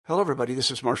Hello, everybody. This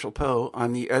is Marshall Poe.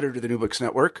 I'm the editor of the New Books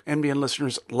Network. NBN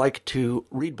listeners like to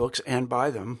read books and buy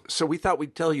them. So we thought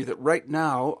we'd tell you that right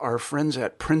now, our friends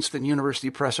at Princeton University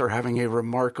Press are having a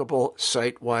remarkable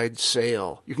site-wide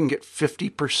sale. You can get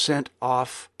 50%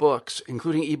 off books,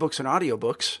 including ebooks and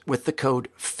audiobooks, with the code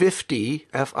 50,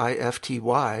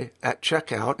 F-I-F-T-Y, at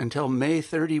checkout until May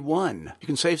 31. You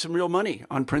can save some real money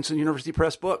on Princeton University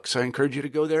Press books. I encourage you to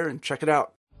go there and check it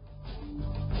out.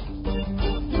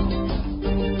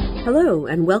 Hello,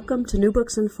 and welcome to New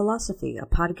Books and Philosophy, a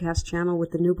podcast channel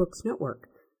with the New Books Network.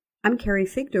 I'm Carrie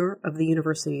Figdor of the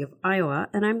University of Iowa,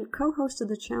 and I'm co-host of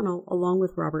the channel along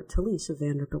with Robert Talisse of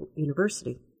Vanderbilt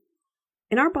University.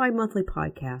 In our bi-monthly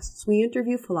podcasts, we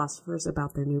interview philosophers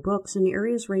about their new books in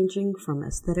areas ranging from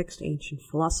aesthetics to ancient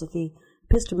philosophy,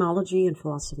 epistemology and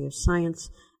philosophy of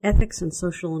science, ethics and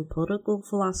social and political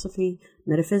philosophy,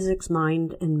 metaphysics,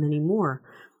 mind, and many more.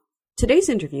 Today's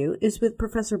interview is with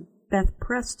Professor Beth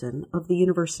Preston of the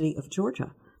University of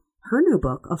Georgia. Her new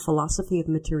book, A Philosophy of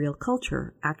Material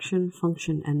Culture, Action,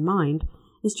 Function, and Mind,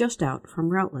 is just out from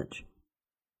Routledge.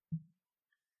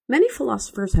 Many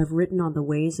philosophers have written on the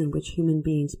ways in which human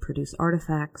beings produce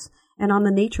artifacts and on the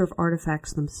nature of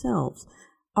artifacts themselves,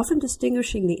 often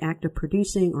distinguishing the act of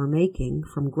producing or making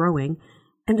from growing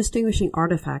and distinguishing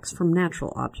artifacts from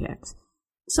natural objects.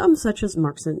 Some, such as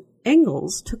Marx and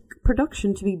Engels, took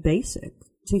production to be basic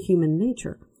to human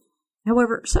nature.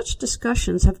 However, such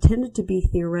discussions have tended to be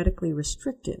theoretically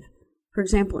restrictive. For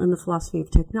example, in the philosophy of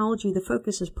technology, the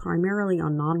focus is primarily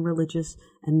on non-religious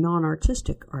and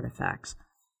non-artistic artifacts.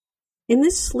 In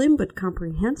this slim but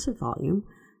comprehensive volume,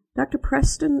 Dr.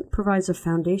 Preston provides a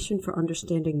foundation for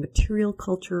understanding material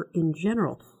culture in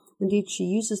general. Indeed, she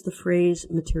uses the phrase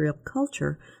material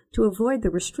culture to avoid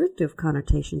the restrictive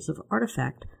connotations of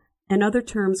artifact and other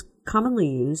terms commonly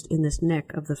used in this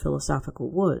neck of the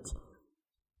philosophical woods.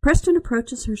 Preston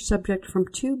approaches her subject from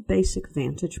two basic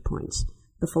vantage points: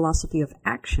 the philosophy of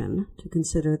action, to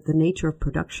consider the nature of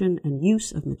production and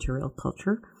use of material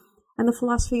culture, and the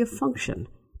philosophy of function,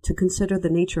 to consider the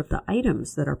nature of the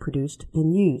items that are produced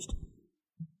and used.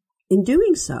 In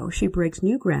doing so, she breaks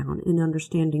new ground in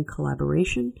understanding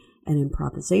collaboration and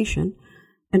improvisation,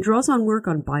 and draws on work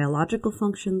on biological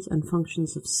functions and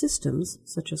functions of systems,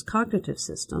 such as cognitive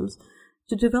systems,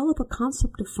 to develop a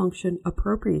concept of function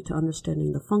appropriate to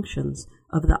understanding the functions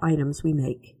of the items we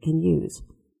make and use.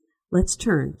 Let's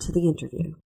turn to the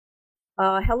interview.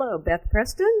 Hello, Beth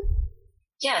Preston?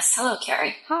 Yes, hello,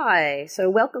 Carrie. Hi, so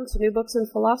welcome to New Books in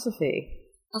Philosophy.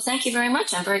 Well, thank you very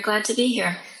much. I'm very glad to be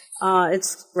here.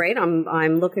 It's great.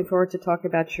 I'm looking forward to talking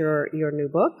about your new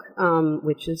book,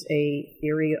 which is a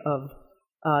theory of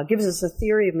gives us a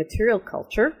theory of material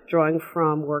culture, drawing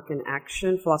from work in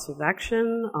action, philosophy of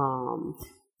action,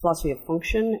 philosophy of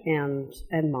function,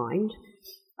 and mind.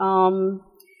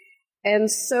 And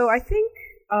so I think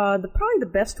probably the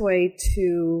best way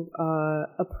to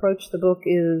approach the book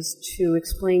is to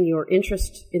explain your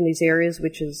interest in these areas,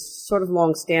 which is sort of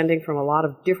long-standing from a lot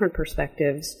of different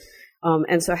perspectives.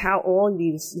 And so how all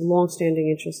these long-standing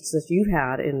interests that you've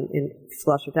had in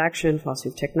philosophy of action, philosophy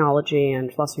of technology,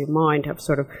 and philosophy of mind have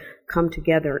sort of come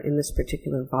together in this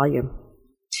particular volume.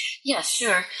 Yes,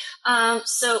 sure.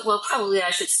 Probably I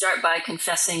should start by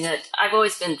confessing that I've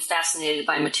always been fascinated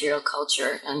by material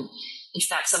culture. And in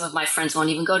fact, some of my friends won't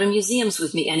even go to museums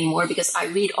with me anymore because I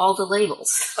read all the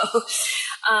labels.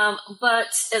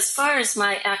 But as far as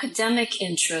my academic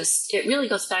interest, it really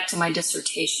goes back to my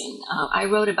dissertation. I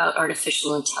wrote about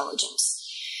artificial intelligence.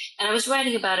 And I was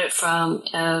writing about it from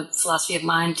a philosophy of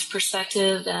mind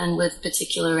perspective and with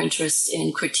particular interest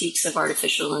in critiques of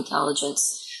artificial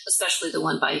intelligence, especially the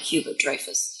one by Hubert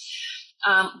Dreyfus.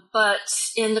 But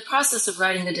in the process of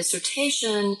writing the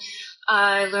dissertation,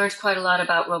 I learned quite a lot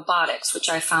about robotics, which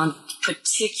I found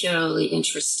particularly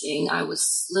interesting. I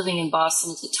was living in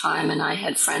Boston at the time, and I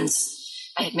had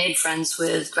made friends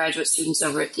with graduate students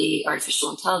over at the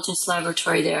Artificial Intelligence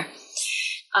Laboratory there.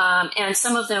 And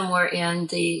some of them were in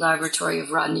the laboratory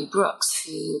of Rodney Brooks,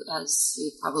 who, as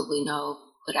you probably know,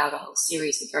 put out a whole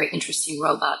series of very interesting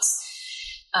robots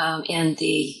in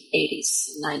the 80s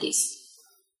and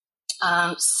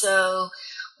 90s. So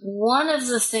one of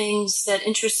the things that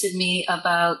interested me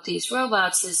about these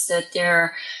robots is that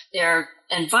their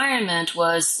environment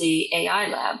was the AI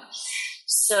lab.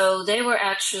 So they were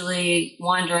actually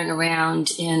wandering around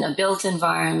in a built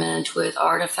environment with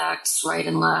artifacts right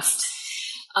and left.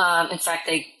 In fact,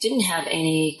 they didn't have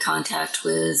any contact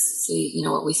with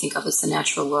what we think of as the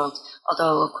natural world,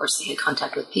 although, of course, they had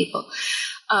contact with people.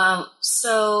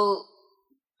 So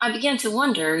I began to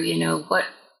wonder,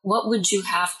 what would you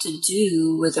have to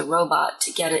do with a robot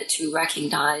to get it to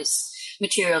recognize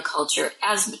material culture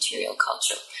as material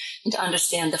culture and to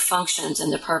understand the functions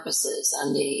and the purposes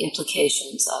and the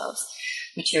implications of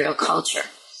material culture.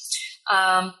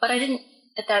 But I didn't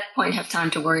at that point have time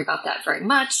to worry about that very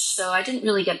much, so I didn't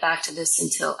really get back to this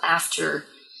until after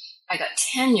I got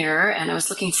tenure and I was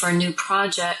looking for a new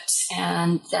project,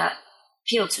 and that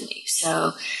appealed to me.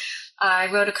 So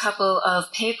I wrote a couple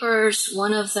of papers,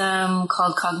 one of them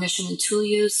called Cognition and Tool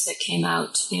Use that came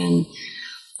out in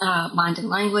Mind and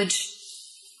Language,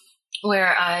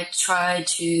 where I tried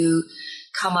to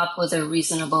come up with a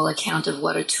reasonable account of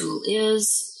what a tool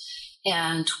is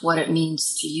and what it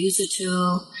means to use a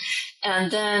tool.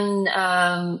 And then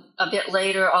a bit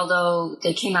later, although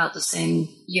they came out the same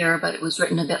year, but it was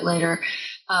written a bit later,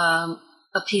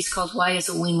 a piece called Why is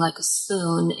a Wing Like a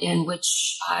Spoon, in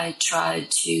which I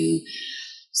tried to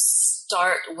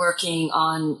start working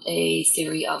on a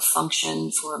theory of function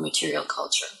for material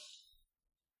culture.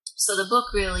 So the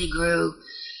book really grew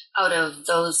out of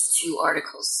those two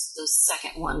articles, the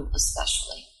second one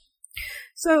especially.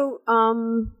 So,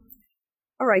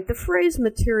 all right, the phrase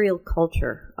material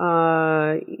culture,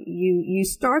 you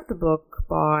start the book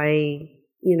by,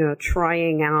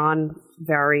 trying on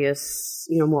various,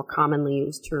 more commonly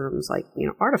used terms like,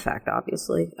 artifact,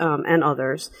 obviously, and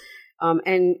others.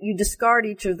 And you discard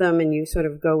each of them and you sort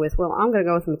of go with, well, I'm going to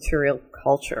go with material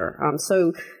culture.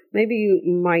 So maybe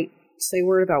you might say a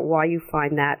word about why you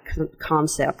find that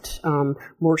concept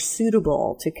more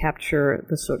suitable to capture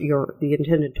the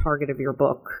intended target of your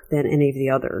book than any of the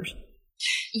others.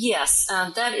 Yes,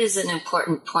 that is an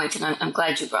important point, and I'm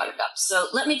glad you brought it up. So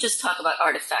let me just talk about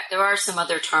artifact. There are some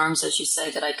other terms, as you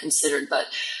say, that I considered, but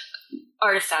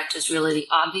artifact is really the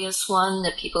obvious one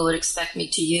that people would expect me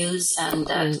to use and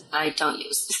that I don't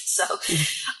use.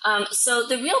 So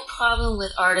the real problem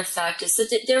with artifact is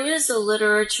that there is a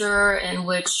literature in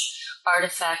which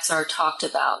artifacts are talked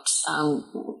about.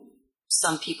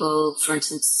 Some people, for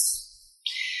instance,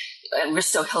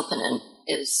 Risto Hilpinen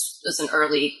was an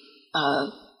early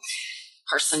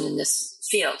person in this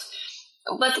field.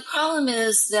 But the problem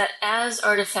is that as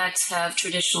artifacts have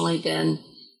traditionally been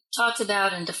talked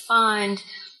about and defined,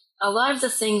 a lot of the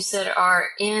things that are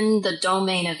in the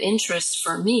domain of interest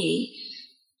for me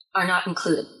are not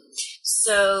included.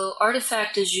 So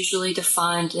artifact is usually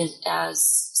defined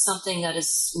as something that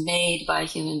is made by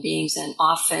human beings, and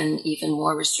often even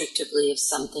more restrictively of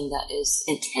something that is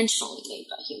intentionally made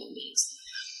by human beings.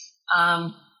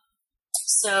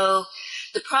 So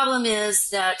the problem is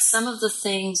that some of the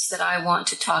things that I want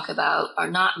to talk about are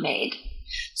not made.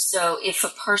 So if a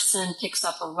person picks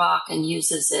up a rock and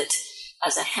uses it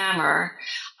as a hammer,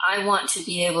 I want to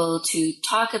be able to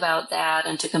talk about that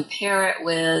and to compare it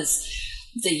with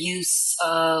the use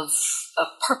of a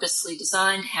purposely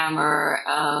designed hammer,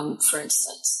 for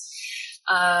instance.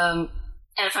 And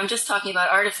if I'm just talking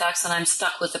about artifacts, then I'm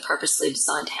stuck with the purposely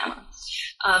designed hammer.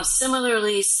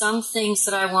 Similarly, some things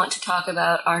that I want to talk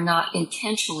about are not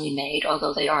intentionally made,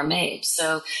 although they are made.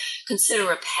 So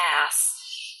consider a path.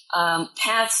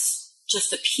 Paths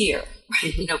just appear,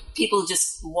 right? People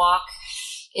just walk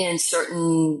in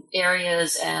certain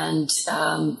areas and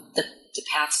the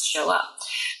paths show up.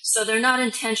 So they're not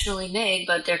intentionally made,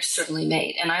 but they're certainly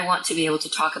made. And I want to be able to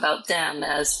talk about them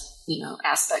as,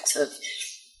 aspects of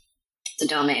the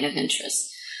domain of interest.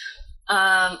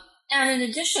 And in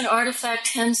addition, artifact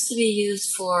tends to be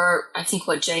used for, I think,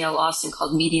 what J.L. Austin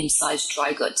called medium-sized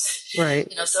dry goods.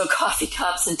 Right. So coffee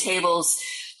cups and tables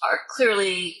are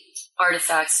clearly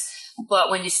artifacts. But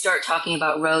when you start talking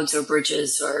about roads or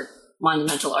bridges or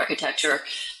monumental architecture,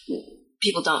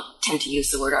 people don't tend to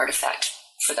use the word artifact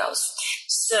for those.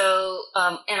 So,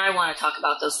 and I want to talk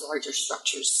about those larger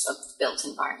structures of the built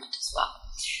environment as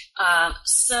well.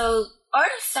 So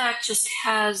artifact just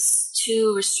has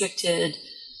too restricted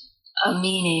a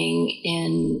meaning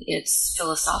in its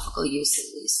philosophical use, at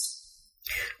least.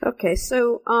 Okay,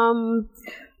 so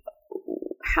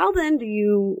how then do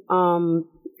you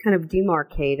kind of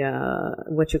demarcate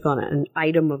what you call an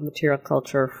item of material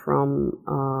culture from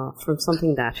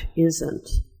something that isn't?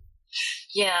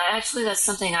 Yeah, actually, that's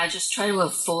something I just try to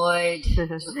avoid.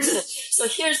 So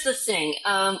here's the thing: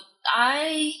 I'm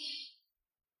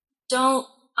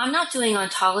not doing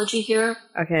ontology here.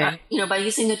 Okay. By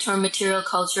using the term material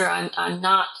culture, I'm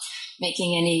not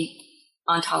making any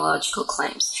ontological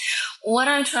claims. What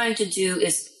I'm trying to do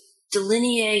is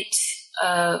delineate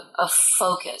a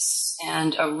focus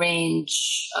and a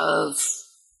range of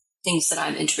things that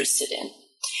I'm interested in.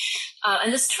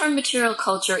 And this term material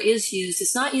culture is used.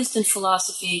 It's not used in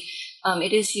philosophy.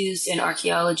 It is used in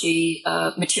archaeology,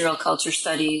 material culture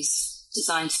studies,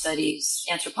 design studies,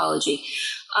 anthropology.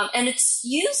 And it's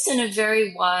used in a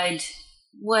very wide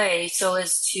way so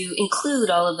as to include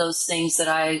all of those things that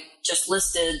I just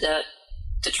listed that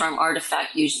the term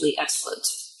artifact usually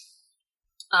excludes.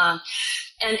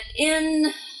 And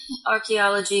in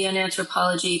archaeology and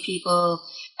anthropology, people,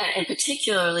 and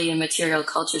particularly in material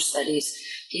culture studies,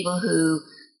 people who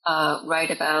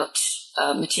write about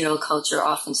material culture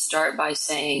often start by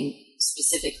saying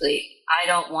specifically, I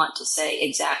don't want to say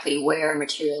exactly where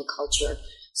material culture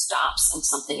stops and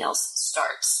something else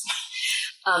starts,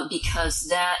 because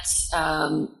that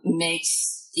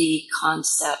makes the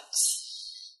concept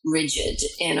rigid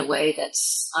in a way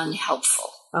that's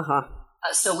unhelpful. Uh-huh.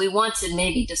 So we want to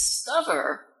maybe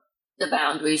discover the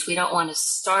boundaries. We don't want to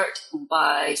start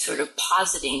by sort of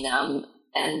positing them.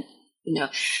 And,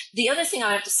 the other thing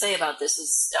I have to say about this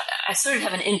is I sort of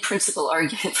have an in-principle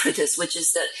argument for this, which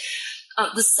is that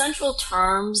the central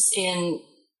terms in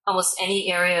almost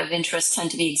any area of interest tend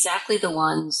to be exactly the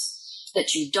ones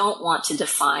that you don't want to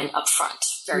define up front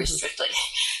very strictly.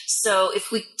 So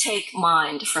if we take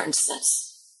mind, for instance,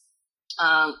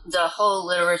 the whole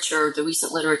literature, the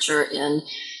recent literature in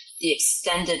the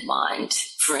extended mind,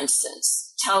 for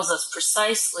instance, tells us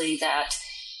precisely that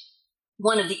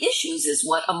one of the issues is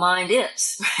what a mind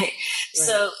is, right?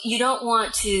 So you don't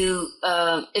want to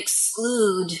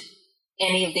exclude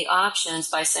any of the options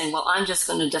by saying, well, I'm just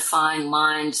going to define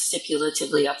mind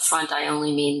stipulatively up front. I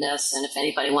only mean this. And if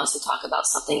anybody wants to talk about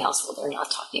something else, well, they're not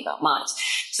talking about minds.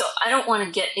 So I don't want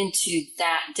to get into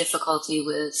that difficulty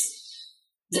with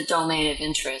the domain of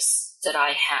interest that I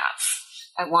have.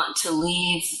 I want to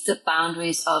leave the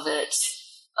boundaries of it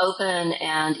open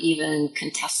and even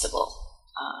contestable.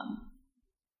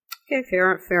 Okay,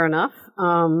 fair enough.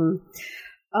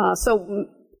 So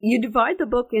you divide the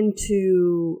book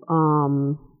into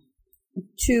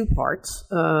two parts,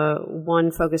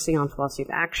 one focusing on philosophy of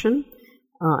action,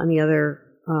 and the other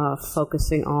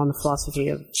focusing on the philosophy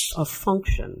of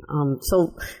function.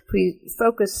 So if we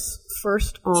focus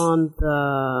first on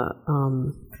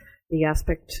the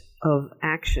aspect of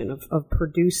action, of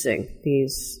producing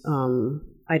these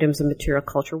items of material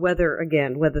culture, whether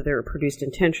they're produced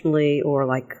intentionally or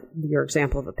like your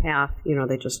example of a path,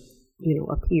 they just,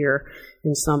 appear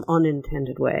in some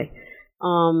unintended way.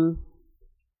 Or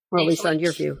at least on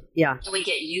your view. Yeah. Can we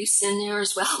get use in there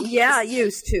as well? Yeah,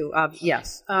 use too.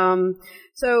 Yes.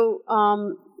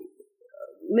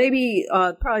 Maybe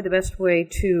probably the best way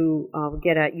to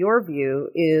get at your view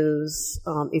is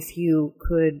if you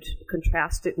could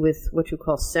contrast it with what you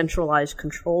call centralized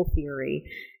control theory,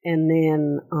 and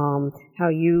then how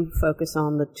you focus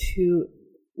on the two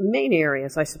main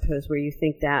areas, I suppose, where you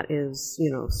think that is,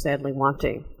 sadly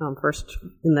wanting. First,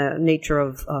 in the nature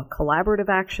of collaborative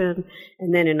action,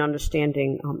 and then in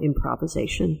understanding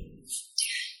improvisation.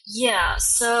 Yeah,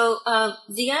 so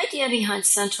the idea behind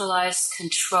centralized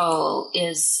control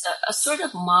is a sort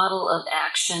of model of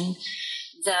action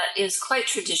that is quite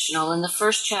traditional. In the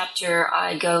first chapter,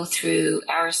 I go through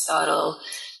Aristotle,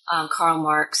 Karl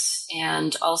Marx,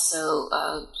 and also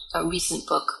a recent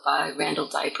book by Randall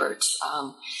Dipert,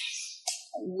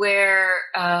 where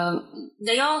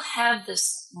they all have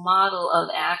this model of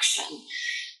action,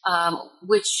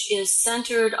 which is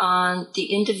centered on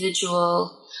the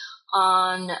individual,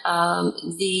 on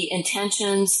the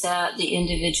intentions that the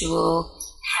individual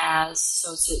has.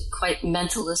 So it's a quite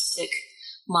mentalistic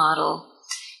model.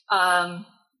 And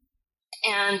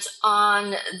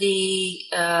on the,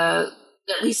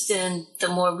 at least in the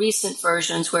more recent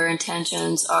versions where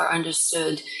intentions are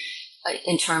understood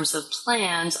in terms of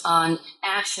plans, on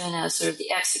action as sort of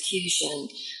the execution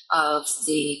of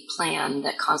the plan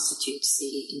that constitutes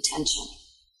the intention.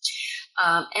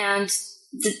 And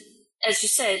as you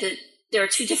say, that there are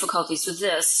two difficulties with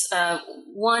this.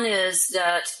 One is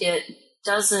that it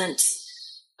doesn't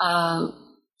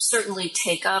certainly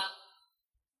take up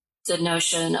the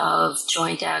notion of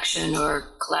joint action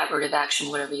or collaborative action,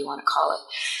 whatever you want to call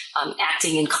it,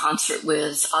 acting in concert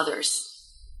with others.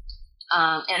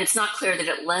 And it's not clear that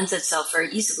it lends itself very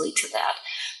easily to that,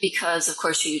 because, of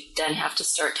course, you then have to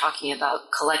start talking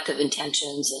about collective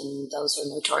intentions, and those are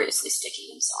notoriously sticky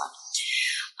and so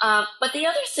on. But the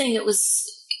other thing that was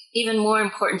even more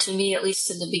important to me, at least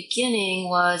in the beginning,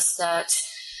 was that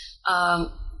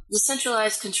the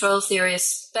centralized control theory,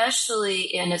 especially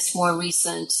in its more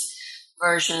recent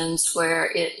versions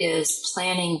where it is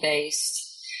planning based,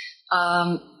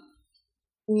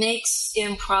 makes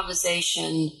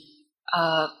improvisation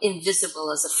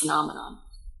invisible as a phenomenon.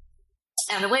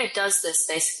 And the way it does this,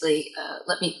 basically,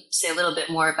 let me say a little bit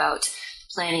more about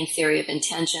planning theory of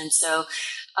intention. So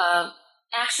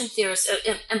action theorists,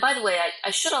 and by the way,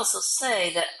 I should also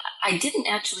say that I didn't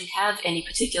actually have any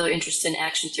particular interest in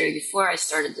action theory before I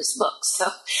started this book. So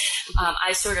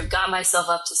I sort of got myself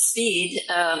up to speed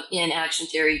in action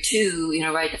theory too,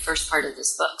 right the first part of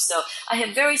this book. So I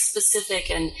have very specific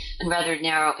and rather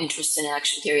narrow interest in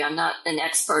action theory. I'm not an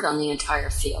expert on the entire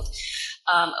field.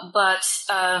 But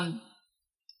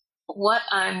what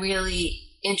I'm really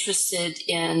interested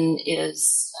in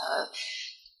is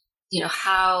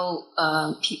how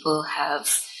people have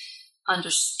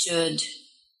understood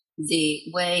the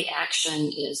way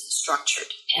action is structured.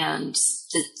 And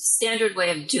the standard way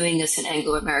of doing this in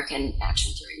Anglo-American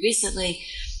action theory recently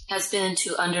has been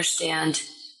to understand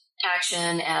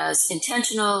action as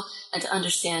intentional and to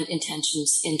understand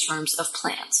intentions in terms of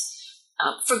plans.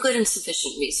 For good and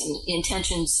sufficient reason.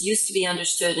 Intentions used to be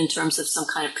understood in terms of some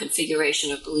kind of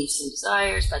configuration of beliefs and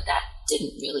desires, but that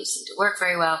didn't really seem to work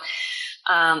very well.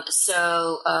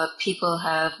 So people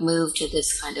have moved to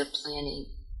this kind of planning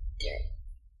theory.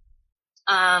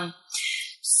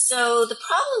 So the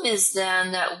problem is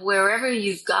then that wherever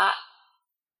you've got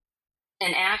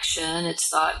an action, it's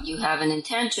thought you have an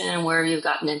intention, and wherever you've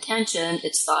got an intention,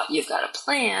 it's thought you've got a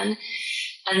plan.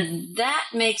 And that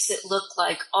makes it look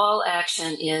like all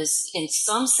action is, in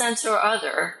some sense or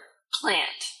other, planned.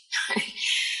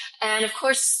 And of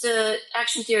course, the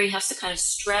action theory has to kind of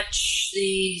stretch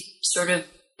the sort of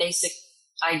basic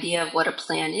idea of what a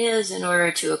plan is in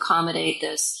order to accommodate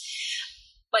this.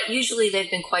 But usually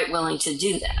they've been quite willing to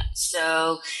do that.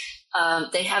 So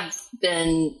they have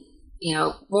been,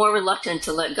 more reluctant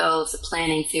to let go of the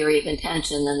planning theory of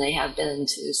intention than they have been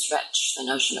to stretch the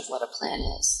notion of what a plan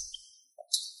is.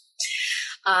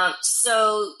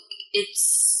 So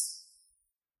it's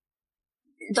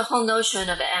the whole notion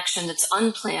of action that's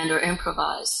unplanned or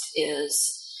improvised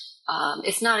is,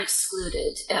 if not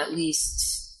excluded, at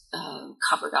least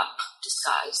covered up,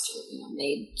 disguised, or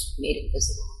made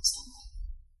invisible in some way.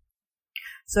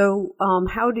 So,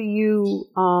 how do you?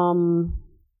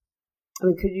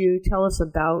 Could you tell us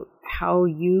about how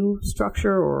you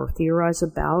structure or theorize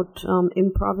about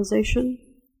improvisation?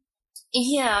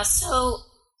 Yeah. So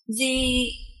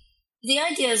the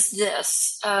idea is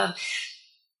this.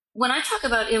 When I talk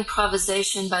about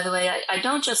improvisation, by the way, I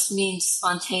don't just mean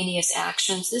spontaneous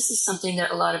actions. This is something that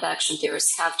a lot of action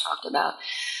theorists have talked about.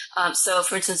 So,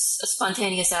 for instance, a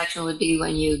spontaneous action would be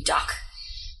when you duck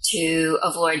to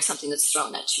avoid something that's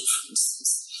thrown at you, for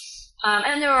instance.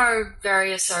 And there are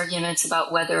various arguments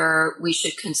about whether we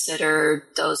should consider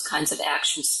those kinds of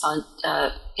actions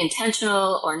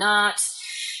intentional or not.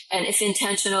 And if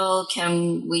intentional,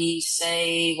 can we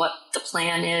say what the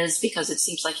plan is? Because it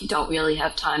seems like you don't really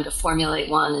have time to formulate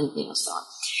one, and so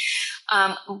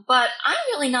on. But I'm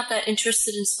really not that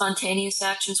interested in spontaneous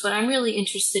actions. What I'm really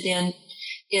interested in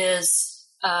is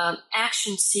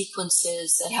action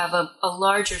sequences that have a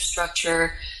larger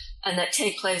structure and that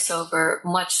take place over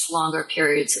much longer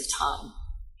periods of time.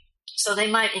 So they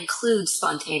might include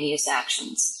spontaneous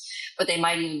actions, but they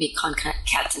might even be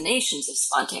concatenations of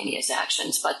spontaneous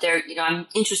actions. But they're, I'm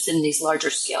interested in these larger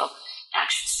scale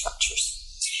action structures.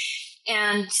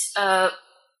 And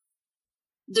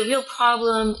the real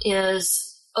problem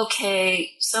is,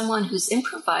 someone who's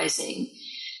improvising,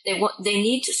 they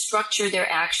need to structure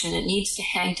their action. It needs to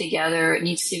hang together. It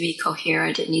needs to be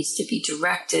coherent. It needs to be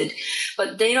directed.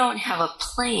 But they don't have a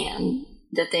plan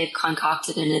that they've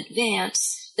concocted in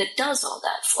advance that does all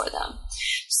that for them.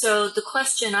 So the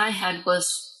question I had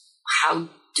was, how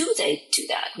do they do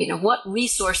that? What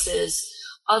resources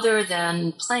other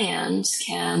than plans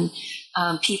can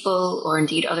people or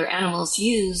indeed other animals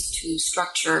use to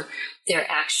structure their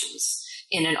actions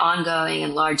in an ongoing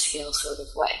and large-scale sort of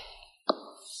way?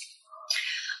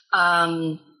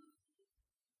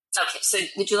 Okay, so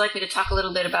would you like me to talk a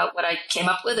little bit about what I came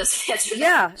up with as an answer?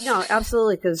 Yeah, no,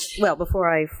 absolutely, because,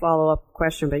 before I follow up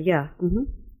question, but yeah. Mm-hmm.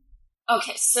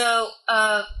 Okay, so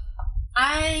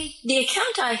the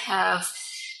account I have,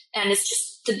 and it's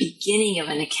just the beginning of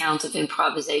an account of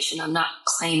improvisation. I'm not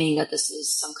claiming that this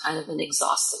is some kind of an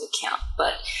exhaustive account,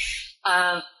 but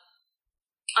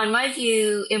on my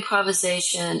view,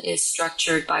 improvisation is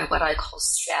structured by what I call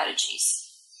strategies.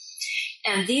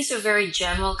 And these are very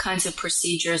general kinds of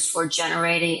procedures for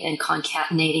generating and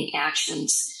concatenating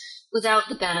actions without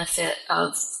the benefit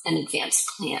of an advanced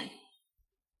plan.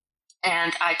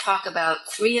 And I talk about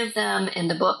 3 of them in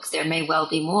the book. There may well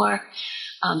be more.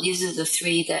 These are the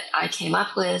 3 that I came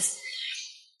up with.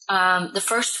 The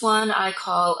first one I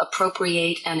call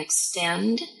appropriate and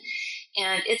extend.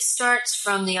 And it starts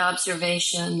from the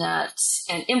observation that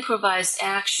an improvised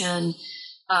action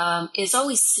is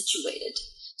always situated.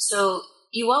 So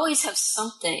you always have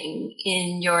something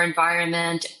in your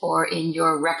environment or in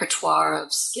your repertoire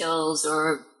of skills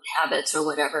or habits or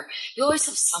whatever. You always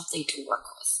have something to work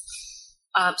with.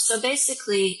 So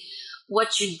basically,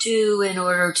 what you do in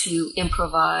order to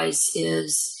improvise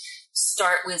is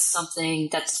start with something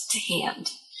that's to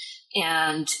hand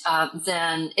and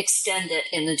then extend it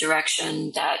in the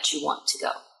direction that you want to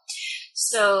go.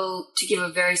 So to give a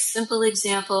very simple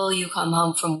example, you come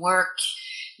home from work,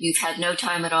 you've had no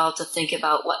time at all to think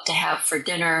about what to have for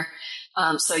dinner,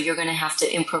 so you're going to have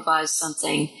to improvise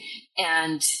something.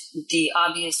 And the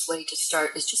obvious way to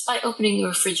start is just by opening the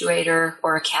refrigerator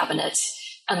or a cabinet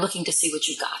and looking to see what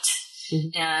you've got.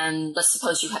 Mm-hmm. And let's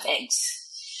suppose you have eggs.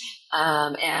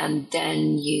 And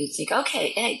then you think,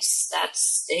 okay, eggs,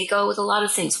 they go with a lot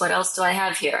of things. What else do I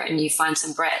have here? And you find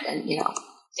some bread and,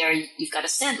 there you've got a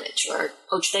sandwich or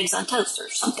poached eggs on toast or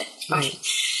something. Right.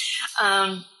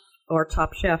 Or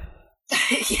Top Chef.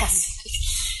 Yes.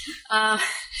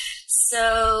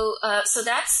 So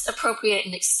that's appropriate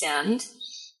and extend.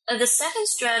 The second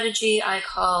strategy I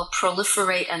call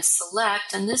proliferate and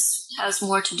select, and this has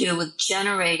more to do with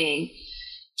generating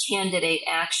candidate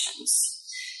actions.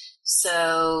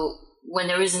 So when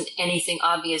there isn't anything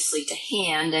obviously to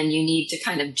hand and you need to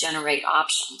kind of generate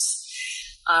options.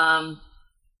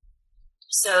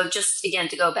 So just again,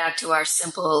 to go back to our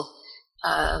simple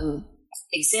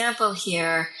example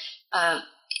here,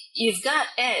 you've got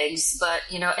eggs, but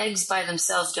eggs by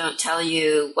themselves don't tell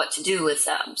you what to do with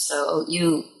them. So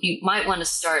you might want to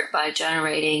start by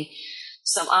generating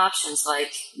some options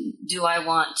like, do I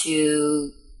want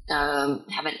to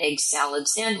have an egg salad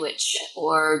sandwich,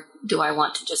 or do I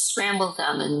want to just scramble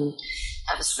them and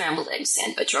have a scrambled egg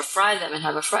sandwich, or fry them and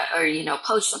have a fry, or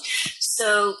poach them.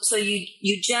 So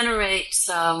you generate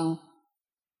some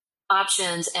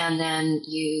options and then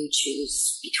you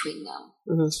choose between them.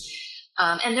 Mm-hmm.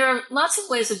 And there are lots of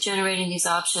ways of generating these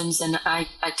options, and I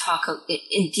talk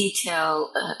in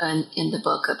detail in the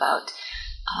book about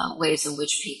ways in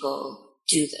which people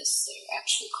do this. They're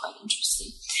actually quite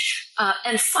interesting.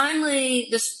 And finally,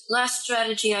 this last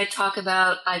strategy I talk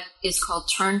about is called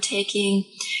turn-taking.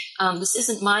 This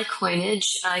isn't my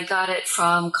coinage. I got it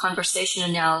from conversation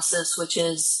analysis, which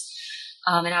is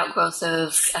an outgrowth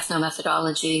of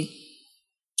ethnomethodology.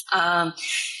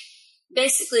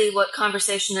 Basically, what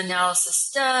conversation analysis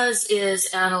does is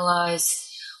analyze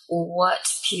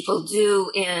what people do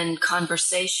in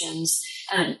conversations.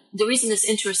 And the reason this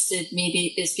interested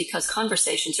me is because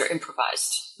conversations are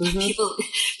improvised. Mm-hmm.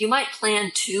 You might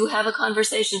plan to have a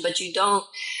conversation, but you don't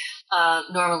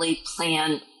normally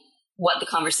plan what the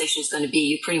conversation is going to be.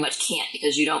 You pretty much can't,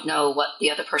 because you don't know what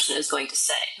the other person is going to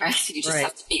say, right? You just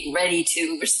have to be ready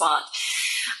to respond.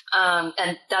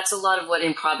 And that's a lot of what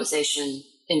improvisation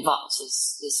involves,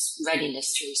 is this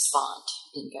readiness to respond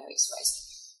in various ways.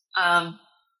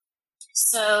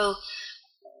 So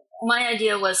my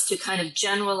idea was to kind of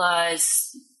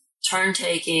generalize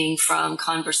turn-taking from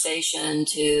conversation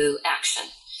to action.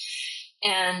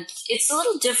 And it's a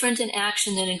little different in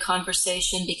action than in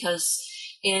conversation, because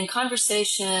in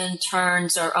conversation,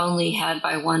 turns are only had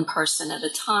by one person at a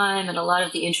time, and a lot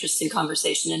of the interest in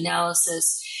conversation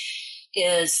analysis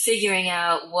is figuring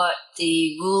out what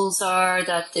the rules are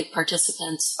that the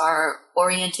participants are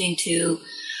orienting to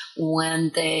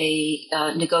when they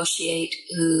negotiate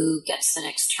who gets the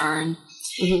next turn.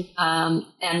 Mm-hmm.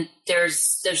 And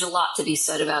there's a lot to be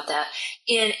said about that.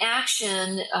 In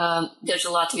action, there's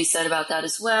a lot to be said about that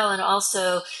as well. And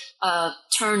also,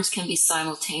 turns can be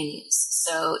simultaneous.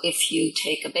 So if you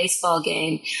take a baseball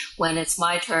game, when it's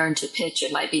my turn to pitch,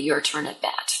 it might be your turn at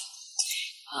bat.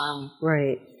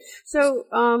 Right. So,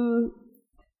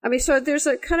 so there's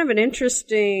a kind of an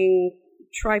interesting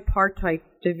tripartite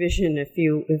division,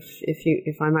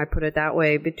 if I might put it that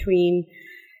way, between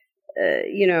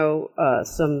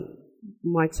some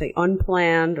might say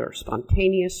unplanned or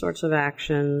spontaneous sorts of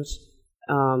actions,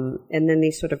 and then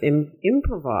these sort of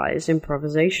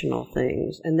improvisational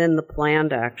things, and then the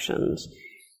planned actions.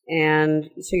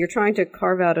 And so you're trying to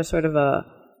carve out a sort of a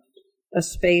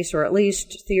space, or at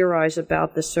least theorize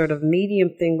about this sort of medium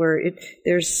thing where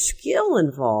there's skill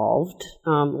involved.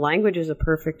 Language is a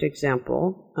perfect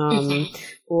example.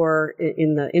 Or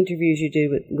in the interviews you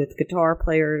do with guitar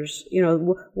players,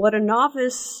 what a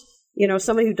novice,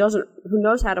 somebody who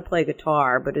knows how to play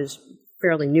guitar but is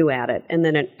fairly new at it, and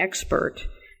then an expert.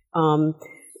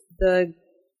 The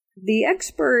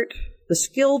expert, the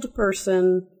skilled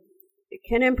person,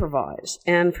 can improvise,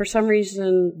 and for some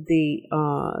reason the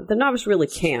novice really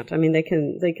can't. I mean, they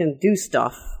can do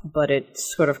stuff, but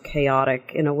it's sort of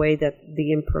chaotic in a way that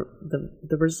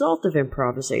the result of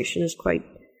improvisation is quite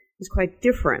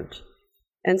different.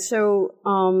 And so,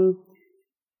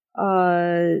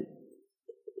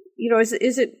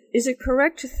 is it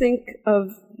correct to think of,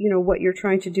 what you're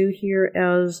trying to do here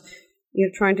as,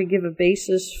 trying to give a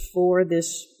basis for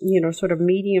this, sort of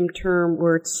medium term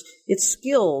where it's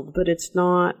skilled, but it's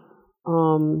not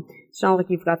like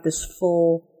you've got this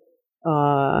full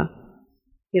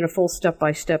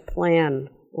step-by-step plan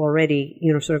already,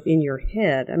 sort of in your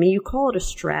head. I mean, you call it a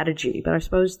strategy, but I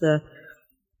suppose the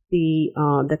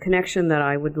connection that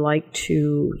I would like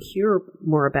to hear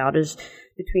more about is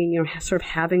between, sort of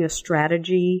having a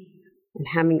strategy and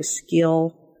having a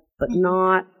skill, but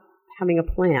not having a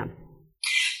plan.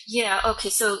 Yeah, okay.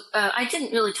 So I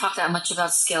didn't really talk that much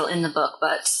about skill in the book,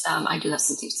 but I do have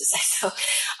some things to say. So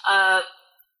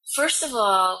first of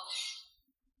all,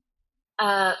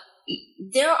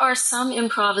 there are some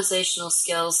improvisational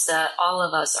skills that all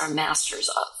of us are masters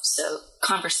of. So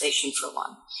conversation, for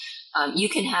one. You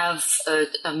can have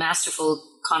a masterful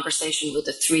conversation with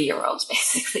a 3-year-old,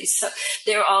 basically. So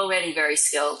they're already very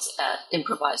skilled at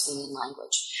improvising in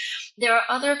language. There are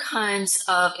other kinds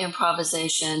of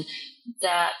improvisation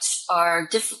that are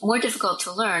more difficult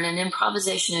to learn. And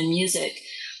improvisation in music,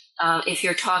 if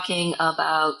you're talking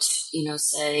about,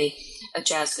 say, a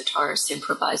jazz guitarist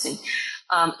improvising,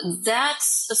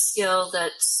 that's a skill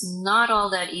that's not all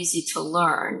that easy to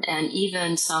learn. And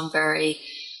even some very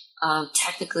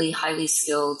technically highly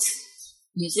skilled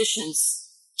musicians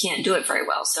can't do it very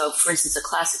well. So, for instance, a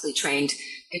classically trained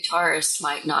guitarist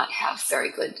might not have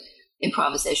very good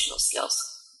improvisational skills.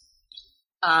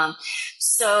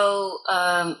 So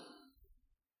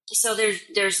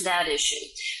there's that issue.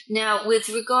 Now, with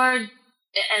regard,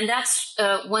 and that's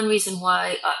one reason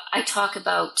why I talk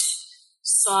about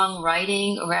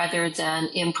songwriting rather than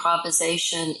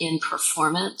improvisation in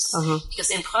performance, because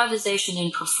improvisation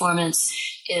in performance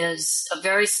is a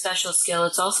very special skill.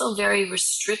 It's also very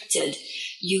restricted.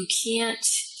 You can't,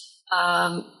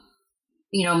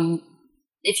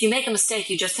 if you make a mistake,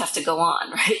 you just have to go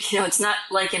on, right? It's not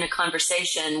like in a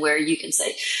conversation where you can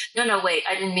say, no, wait,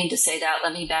 I didn't mean to say that.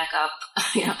 Let me back up,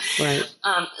 Right.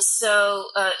 So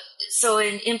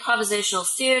in improvisational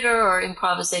theater or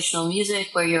improvisational music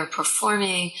where you're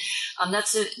performing,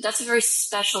 that's a very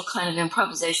special kind of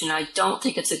improvisation. I don't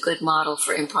think it's a good model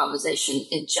for improvisation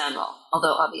in general,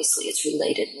 although obviously it's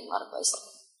related in a lot of ways.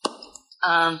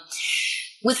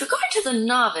 With regard to the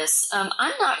novice,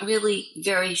 I'm not really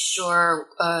very sure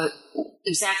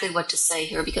exactly what to say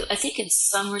here, because I think in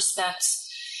some respects,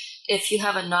 if you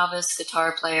have a novice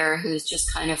guitar player who's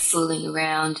just kind of fooling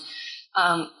around,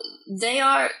 they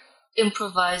are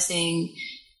improvising.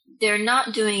 They're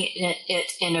not doing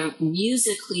it in a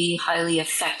musically highly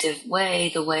effective way,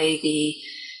 the way the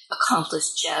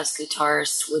accomplished jazz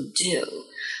guitarist would do,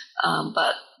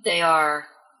 but they are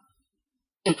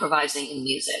improvising in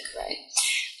music, right?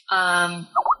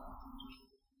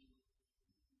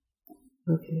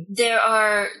 Okay. There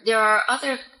are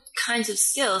other kinds of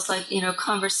skills, like,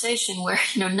 conversation, where,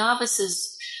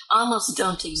 novices almost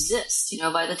don't exist.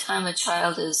 By the time a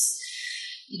child is,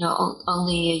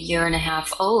 only a year and a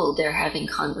half old, they're having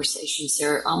conversations.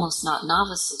 They're almost not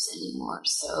novices anymore.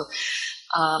 So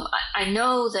I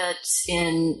know that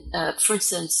in, for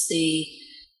instance, the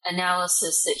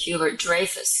analysis that Hubert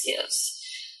Dreyfus gives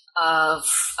of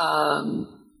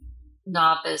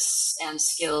novice and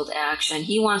skilled action,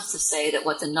 he wants to say that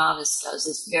what the novice does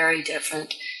is very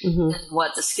different than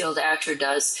what the skilled actor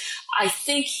does. I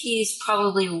think he's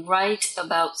probably right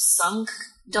about some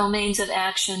domains of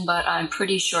action, but I'm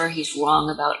pretty sure he's wrong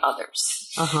about others.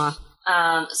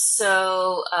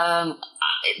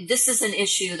 This is an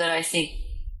issue that I think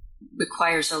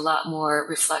requires a lot more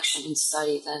reflection and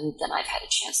study than I've had a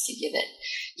chance to give it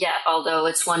yet, although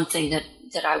it's one thing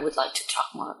that I would like to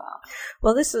talk more about.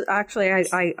 Well, this is actually,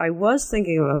 I was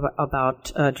thinking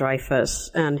about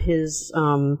Dreyfus and his,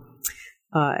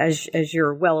 as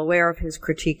you're well aware of his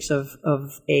critiques of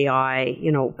AI,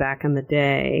 back in the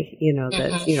day,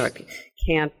 that,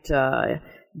 can't,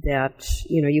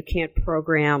 you can't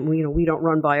program, we don't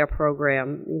run by a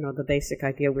program, the basic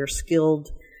idea, we're skilled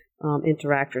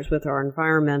interactors with our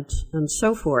environment and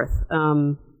so forth.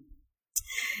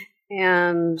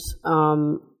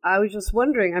 I was just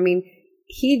wondering,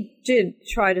 he did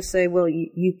try to say, well,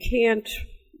 you can't,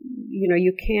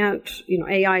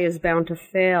 AI is bound to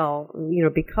fail,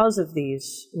 because of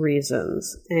these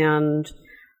reasons. And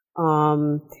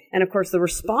of course the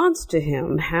response to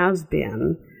him has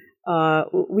been,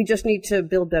 we just need to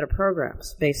build better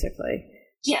programs, basically.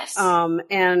 Yes.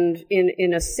 And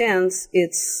in a sense,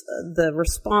 it's the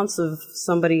response of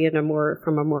somebody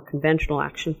from a more conventional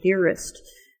action theorist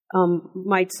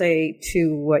might say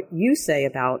to what you say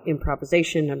about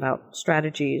improvisation, about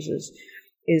strategies,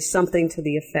 is something to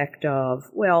the effect of,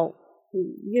 well,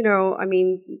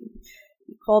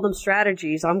 call them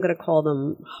strategies. I'm going to call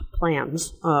them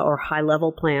plans, or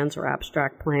high-level plans or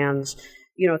abstract plans.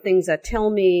 Things that tell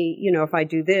me, if I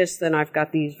do this, then I've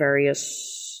got these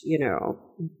various,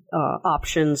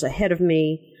 options ahead of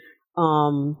me.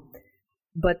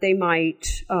 But they might,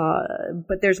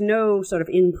 but there's no sort of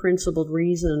in-principled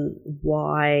reason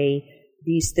why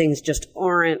these things just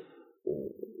aren't,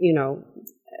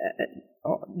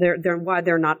 why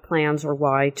they're not plans, or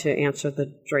why, to answer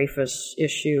the Dreyfus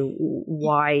issue,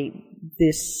 why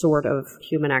this sort of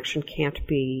human action can't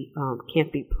be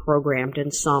programmed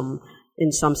in some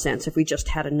sense if we just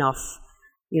had enough,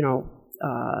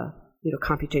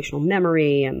 computational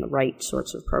memory and the right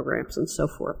sorts of programs and so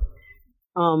forth.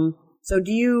 So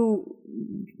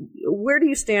where do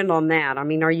you stand on that? I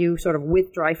mean, are you sort of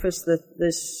with Dreyfus that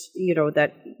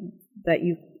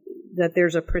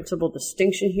there's a principal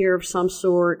distinction here of some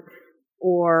sort,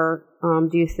 or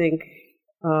do you think,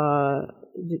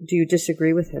 do you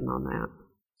disagree with him on that?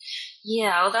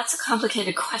 Yeah, well, that's a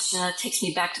complicated question. That takes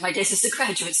me back to my days as a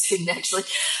graduate student, actually.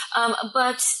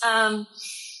 But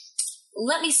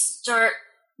let me start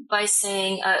by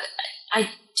saying I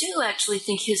do actually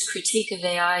think his critique of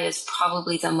AI is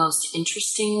probably the most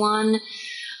interesting one.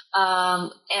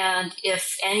 And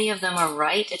if any of them are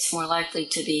right, it's more likely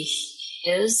to be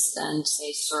his than,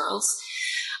 say, Searle's.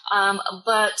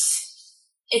 But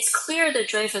it's clear that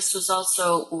Dreyfus was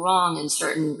also wrong in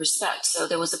certain respects. So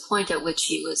there was a point at which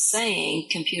he was saying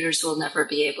computers will never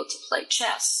be able to play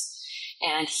chess.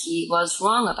 And he was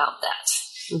wrong about that.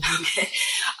 Mm-hmm. Okay.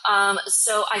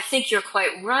 So I think you're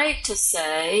quite right to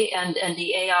say, and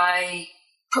the AI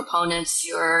proponents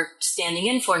you're standing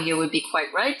in for here would be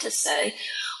quite right to say,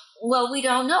 well, we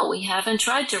don't know. We haven't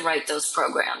tried to write those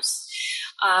programs.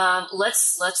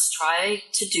 Let's try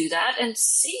to do that and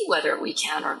see whether we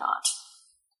can or not.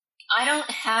 I don't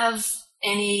have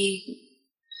any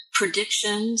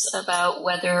predictions about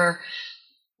whether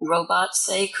robots,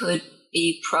 say, could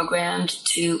be programmed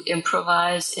to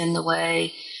improvise in the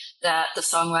way that the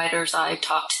songwriters I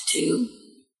talked to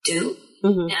do,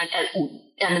 mm-hmm.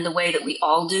 and in the way that we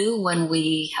all do when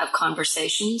we have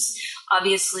conversations.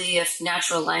 Obviously, if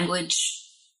natural language,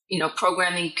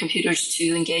 programming computers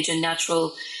to engage in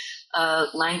natural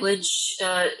language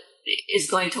is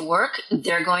going to work,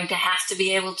 they're going to have to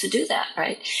be able to do that,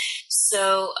 right?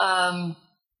 So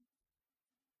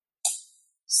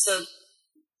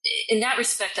in that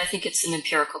respect, I think it's an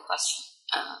empirical question.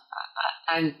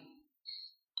 I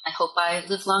hope I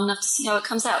live long enough to see how it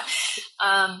comes out.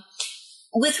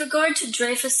 With regard to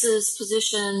Dreyfus's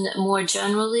position more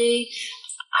generally,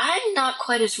 I'm not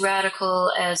quite as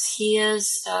radical as he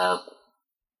is. I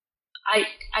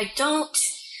don't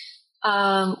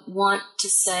want to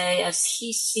say, as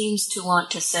he seems to want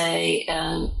to say,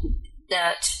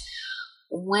 that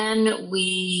when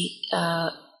we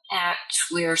act,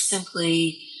 we're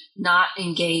simply not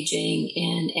engaging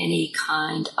in any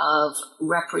kind of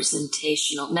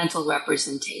mental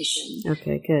representation.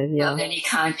 Okay, good. Yeah. Of any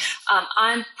kind.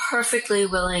 I'm perfectly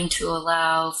willing to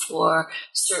allow for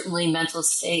certainly mental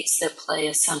states that play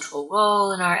a central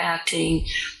role in our acting,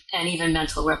 and even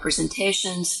mental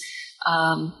representations.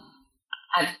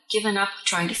 I've given up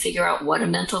trying to figure out what a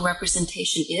mental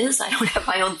representation is. I don't have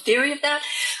my own theory of that.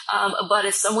 But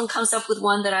if someone comes up with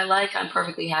one that I like, I'm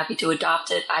perfectly happy to adopt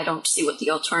it. I don't see what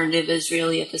the alternative is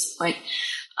really at this point.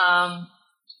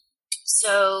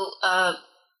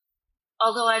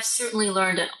 Although I've certainly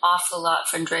learned an awful lot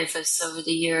from Dreyfus over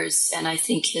the years, and I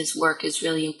think his work is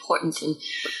really important in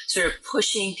sort of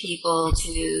pushing people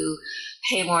to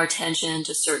pay more attention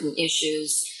to certain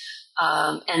issues,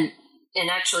 and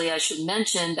actually, I should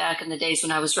mention, back in the days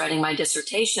when I was writing my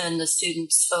dissertation, the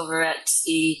students over at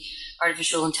the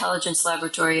Artificial Intelligence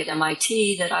Laboratory at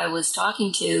MIT that I was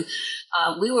talking to,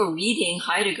 we were reading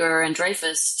Heidegger and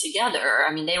Dreyfus together.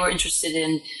 I mean, they were interested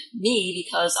in me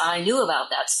because I knew about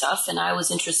that stuff, and I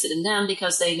was interested in them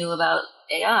because they knew about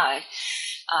AI.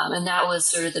 And that was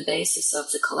sort of the basis of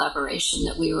the collaboration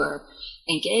that we were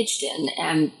engaged in.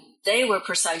 And they were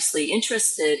precisely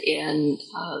interested in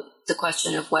the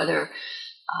question of whether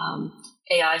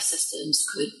AI systems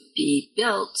could be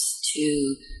built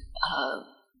to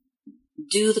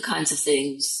do the kinds of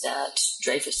things that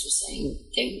Dreyfus was saying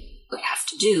they would have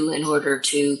to do in order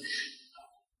to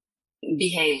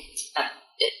behave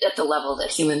at the level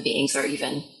that human beings or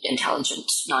even intelligent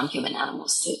non-human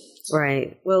animals do.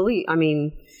 Right. Well, we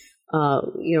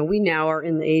now are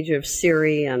in the age of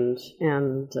Siri and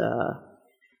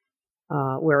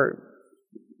where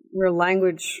where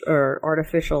language or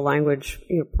artificial language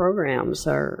programs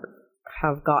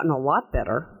have gotten a lot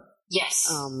better.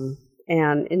 Yes.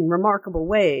 And in remarkable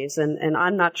ways. And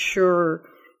I'm not sure,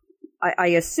 I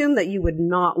assume that you would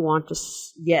not want to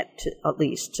at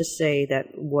least to say that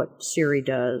what Siri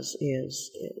does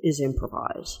is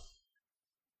improvised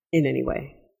in any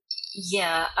way.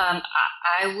 Yeah,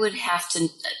 I would have to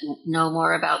know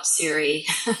more about Siri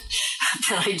than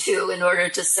I do in order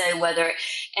to say whether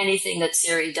anything that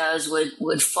Siri does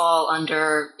would fall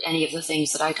under any of the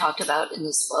things that I talked about in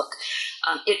this book.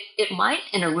 It might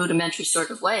in a rudimentary sort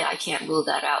of way. I can't rule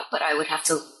that out, but I would have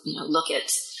to, look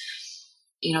at,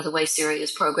 the way Siri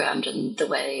is programmed and the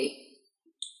way,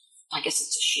 I guess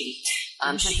it's a she.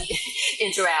 She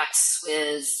interacts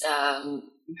with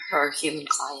her human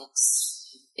clients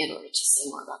in order to say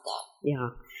more about that. Yeah.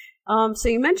 So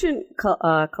you mentioned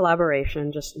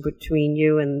collaboration just between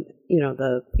you and,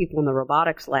 the people in the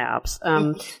robotics labs.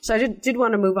 So I did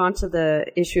want to move on to the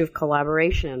issue of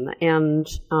collaboration. And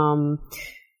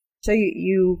so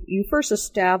you first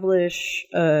establish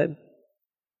a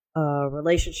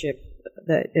relationship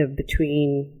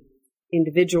between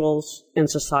individuals and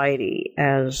society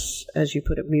as you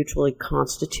put it, mutually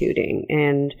constituting.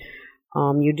 And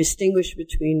you distinguish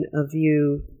between a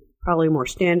view, probably a more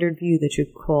standard view that you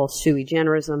call sui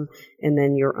generism, and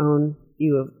then your own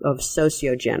view of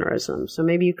sociogenerism. So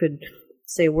maybe you could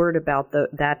say a word about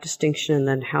that distinction and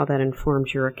then how that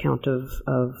informs your account of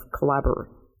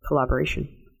collaboration.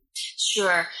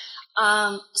 Sure.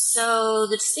 So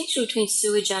the distinction between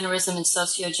sui generism and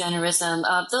sociogenerism,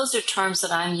 those are terms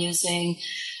that I'm using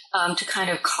to kind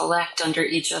of collect under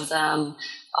each of them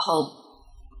a whole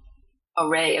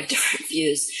array of different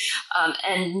views.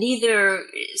 And neither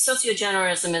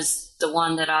sociogenerism is the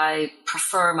one that I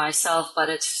prefer myself, but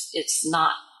it's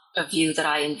not a view that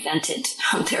I invented.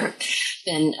 There have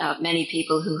been many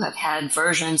people who have had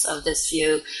versions of this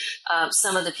view.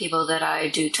 Some of the people that I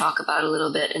do talk about a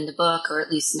little bit in the book, or at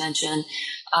least mention,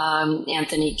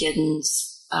 Anthony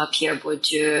Giddens, Pierre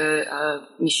Bourdieu,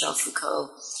 Michel Foucault.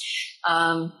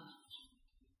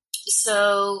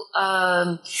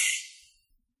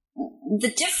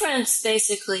 The difference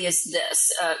basically is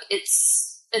this.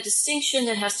 It's a distinction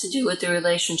that has to do with the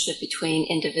relationship between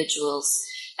individuals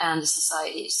and the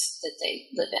societies that they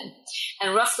live in.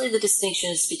 And roughly the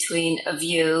distinction is between a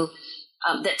view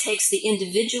that takes the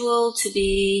individual to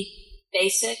be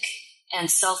basic and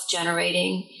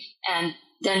self-generating, and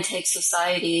then takes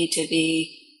society to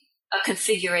be a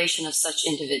configuration of such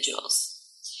individuals.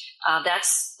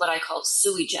 That's what I call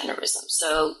sui generism.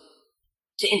 So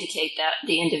to indicate that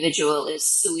the individual is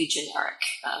sui generic.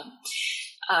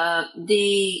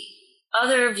 The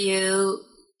other view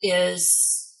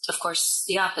is, of course,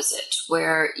 the opposite,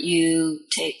 where you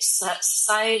take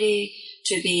society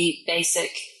to be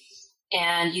basic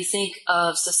and you think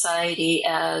of society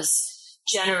as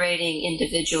generating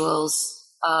individuals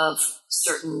of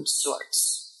certain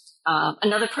sorts.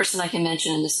 Another person I can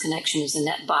mention in this connection is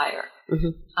Annette Beyer,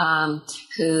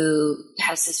 who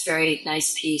has this very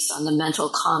nice piece on the mental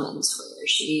commons, where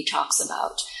she talks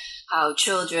about how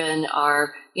children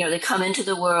are, they come into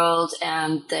the world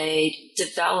and they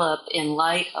develop in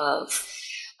light of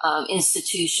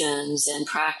institutions and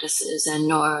practices and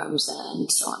norms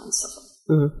and so on and so forth.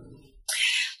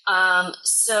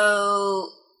 So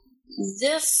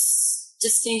this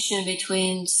distinction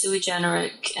between sui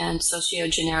generic and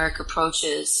sociogeneric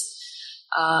approaches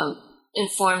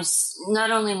informs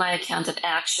not only my account of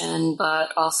action,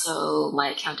 but also my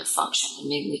account of function. And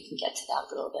maybe we can get to that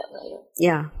a little bit later.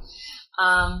 Yeah.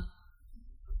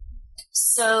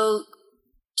 So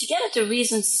to get at the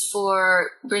reasons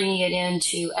for bringing it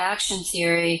into action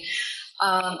theory,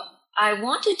 I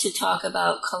wanted to talk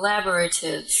about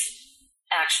collaborative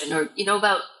action, or,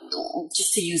 about,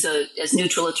 just to use as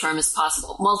neutral a term as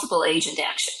possible, multiple agent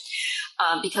action.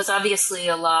 Because obviously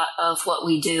a lot of what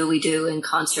we do in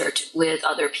concert with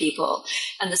other people.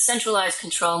 And the centralized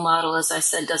control model, as I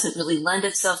said, doesn't really lend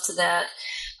itself to that.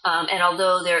 And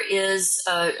although there is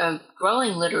a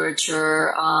growing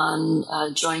literature on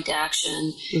joint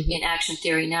action in action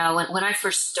theory now, when I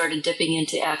first started dipping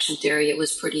into action theory, it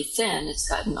was pretty thin. It's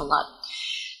gotten a lot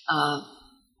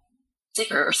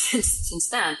thicker since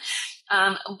then.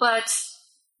 But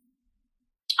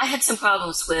I had some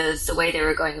problems with the way they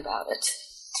were going about it.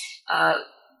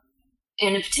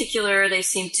 In particular, they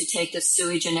seemed to take the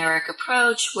sui generic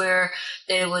approach, where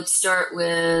they would start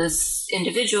with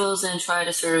individuals and try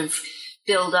to sort of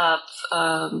build up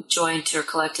joint or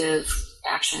collective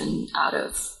action out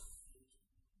of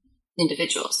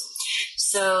individuals.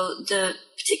 So the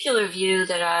particular view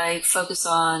that I focus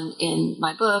on in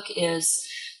my book is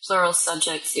plural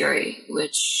subject theory,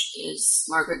 which is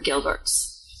Margaret Gilbert's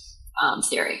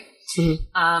theory.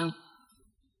 Mm-hmm.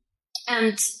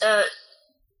 And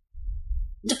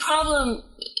the problem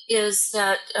is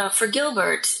that for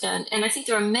Gilbert, and I think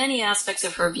there are many aspects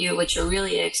of her view which are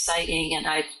really exciting, and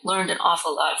I learned an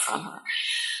awful lot from her.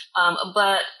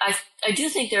 But I do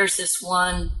think there's this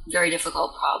one very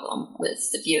difficult problem with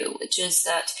the view, which is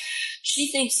that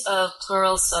she thinks of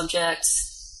plural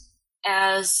subjects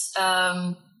as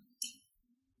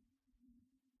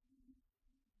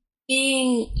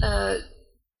being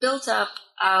built up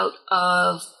out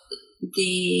of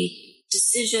the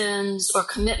decisions or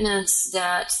commitments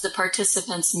that the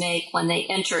participants make when they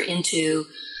enter into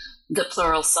the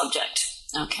plural subject.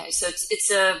 Okay, so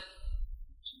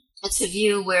it's a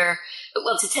view where,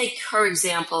 well, to take her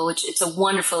example, which it's a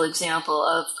wonderful example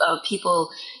of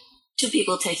two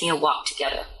people taking a walk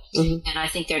together. Mm-hmm. And I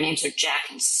think their names are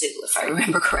Jack and Sue, if I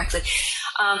remember correctly.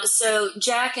 So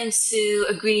Jack and Sue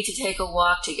agree to take a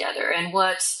walk together. And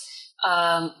what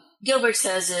Gilbert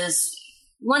says is,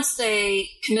 once they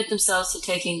commit themselves to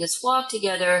taking this walk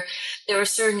together, there are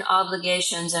certain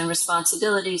obligations and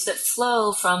responsibilities that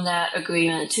flow from that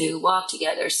agreement to walk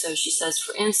together. So she says,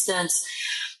 for instance,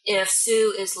 if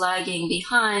Sue is lagging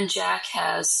behind, Jack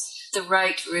has the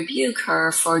right to rebuke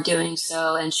her for doing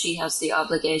so, and she has the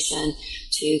obligation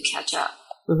to catch up.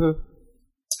 Mm-hmm.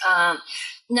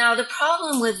 Now, the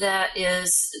problem with that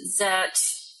is that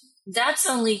that's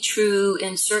only true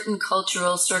in certain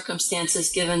cultural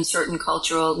circumstances, given certain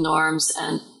cultural norms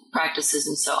and practices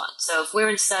and so on. So if we're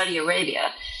in Saudi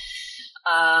Arabia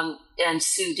and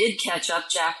Sue did catch up,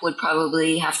 Jack would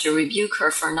probably have to rebuke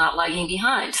her for not lagging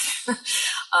behind.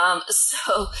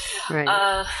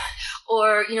 Right.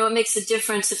 Or, it makes a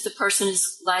difference if the person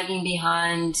is lagging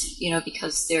behind,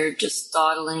 because they're just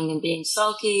dawdling and being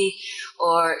sulky,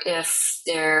 or if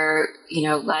they're,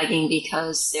 lagging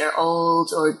because they're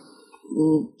old or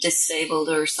disabled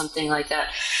or something like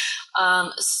that.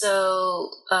 So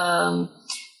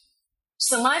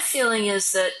my feeling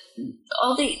is that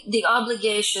all the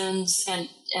obligations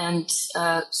and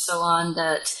so on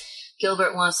that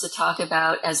Gilbert wants to talk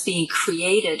about as being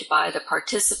created by the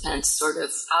participants sort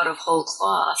of out of whole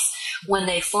cloth when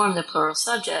they form the plural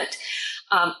subject,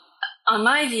 on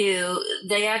my view,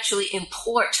 they actually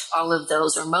import all of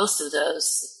those or most of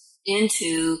those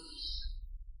into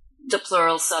the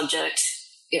plural subject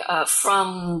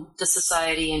from the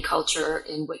society and culture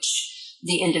in which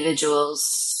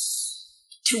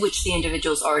to which the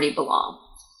individuals already belong,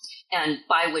 and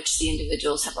by which the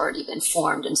individuals have already been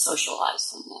formed and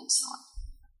socialized and so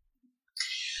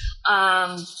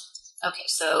on. Okay,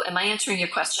 so am I answering your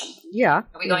question? Yeah.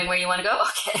 Are we going where you want to go?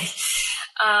 Okay.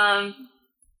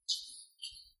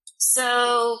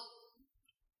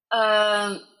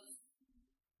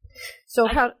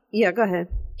 Go ahead.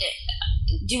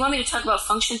 Do you want me to talk about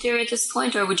function theory at this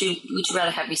point, or would you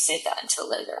rather have me save that until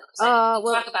later?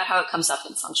 Talk about how it comes up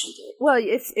in function theory. Well,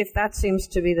 if that seems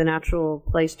to be the natural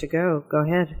place to go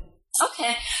ahead.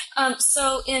 Okay.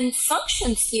 So in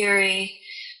function theory,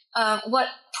 what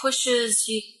pushes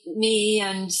me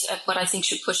and what I think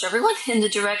should push everyone in the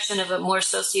direction of a more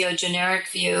socio-generic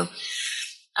view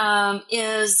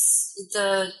is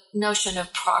the notion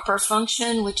of proper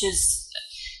function, which is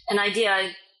an idea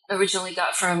I originally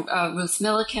got from Ruth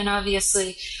Millikan,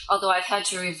 obviously, although I've had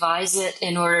to revise it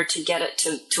in order to get it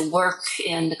to work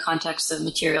in the context of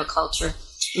material culture.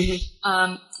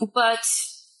 Mm-hmm. But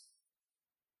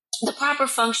the proper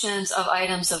functions of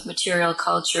items of material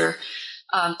culture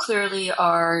clearly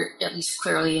are, at least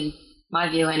clearly in my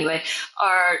view anyway,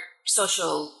 are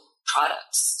social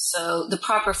products. So the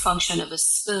proper function of a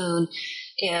spoon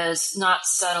is not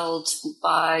settled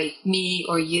by me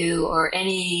or you or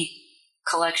any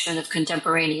collection of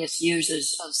contemporaneous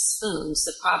users of spoons.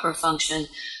 The proper function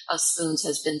of spoons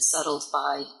has been settled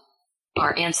by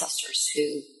our ancestors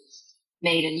who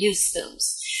made and used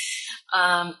spoons.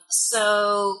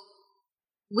 So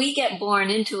we get born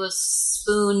into a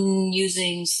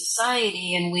spoon-using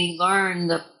society, and we learn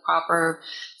the proper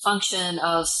function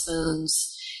of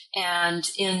spoons. And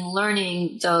in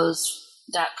learning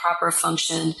that proper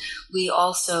function, we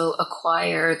also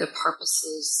acquire the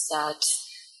purposes that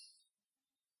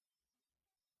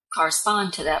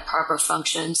correspond to that proper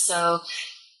function. So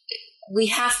we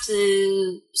have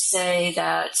to say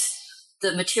that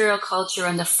the material culture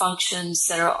and the functions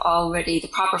that are already, the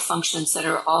proper functions that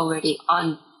are already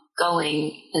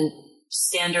ongoing and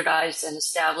standardized and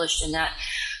established in that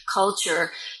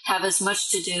culture have as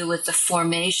much to do with the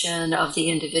formation of the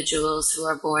individuals who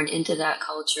are born into that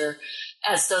culture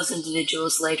as those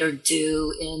individuals later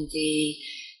do in the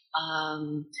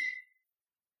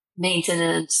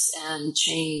maintenance and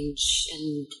change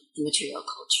in the material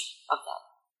culture of that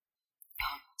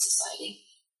society.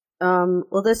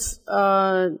 Well, this.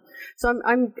 So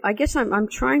I guess I'm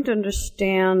trying to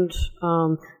understand.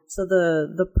 So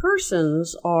the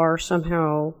persons are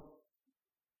somehow.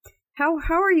 How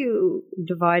are you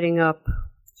dividing up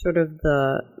sort of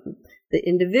the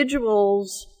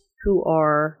individuals who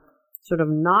are sort of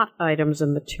not items of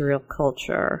material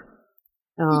culture,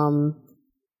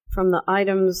 from the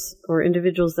items or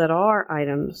individuals that are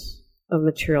items of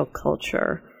material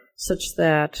culture, such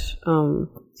that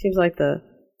seems like the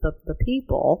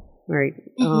people, right,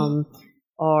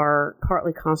 are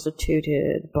partly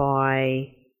constituted by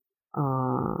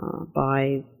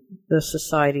the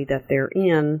society that they're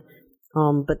in,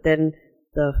 but then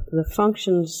the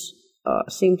functions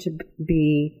seem to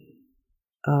be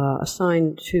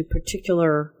assigned to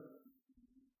particular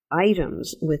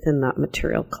items within that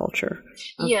material culture.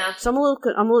 Yeah. So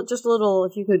just a little.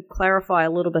 If you could clarify a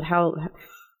little bit how,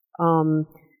 how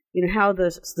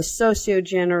the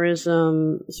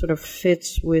sociogenerism sort of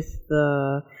fits with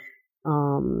the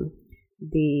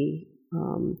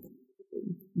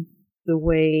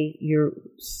way you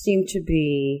seem to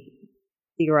be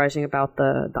theorizing about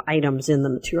the items in the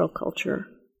material culture.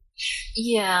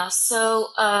 Yeah. So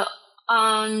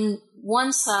on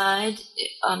one side,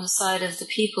 on the side of the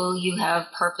people, you have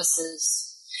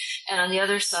purposes, and on the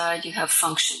other side, you have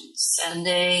functions, and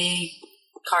they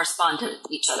correspond to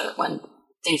each other when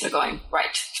things are going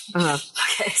right. Uh-huh.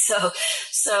 Okay.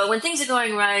 So when things are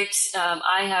going right,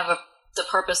 I have the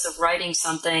purpose of writing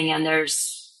something, and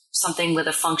there's something with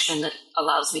a function that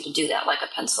allows me to do that, like a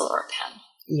pencil or a pen.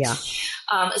 Yeah.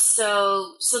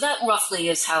 So that roughly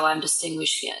is how I'm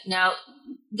distinguishing it. Now,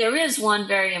 there is one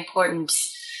very important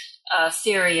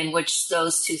theory in which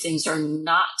those two things are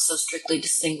not so strictly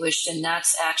distinguished, and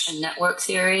that's action network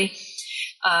theory.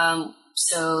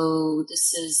 So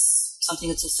this is something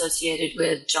that's associated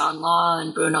with John Law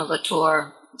and Bruno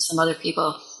Latour and some other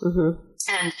people. Mm-hmm.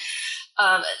 And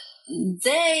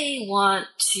they want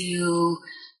to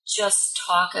just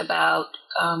talk about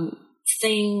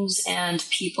things and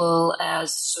people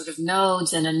as sort of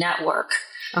nodes in a network.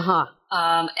 Uh-huh.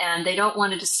 And they don't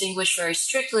want to distinguish very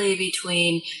strictly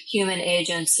between human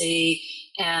agency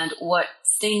and what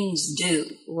things do.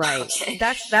 Right. Okay.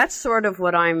 That's sort of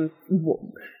what I'm...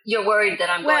 You're worried that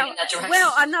I'm going in that direction?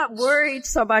 Well, I'm not worried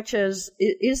so much as,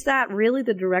 is that really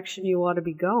the direction you ought to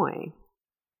be going?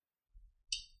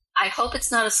 I hope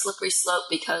it's not a slippery slope,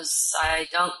 because I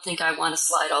don't think I want to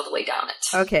slide all the way down it.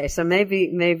 Okay, so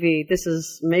maybe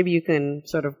you can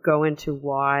sort of go into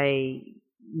why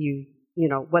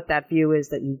what that view is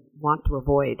that you want to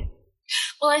avoid.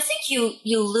 Well, I think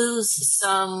you lose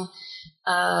some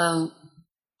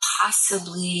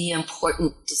possibly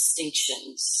important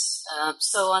distinctions.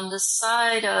 So on the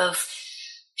side of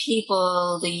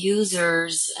people, the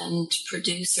users and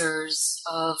producers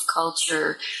of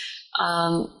culture,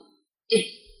 it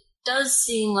does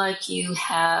seem like you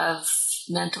have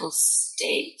mental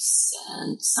states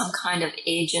and some kind of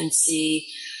agency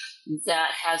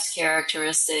that has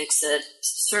characteristics that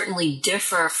certainly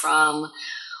differ from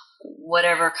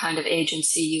whatever kind of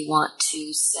agency you want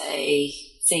to say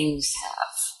things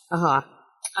have. Uh-huh.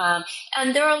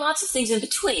 And there are lots of things in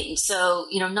between. So,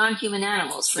 non-human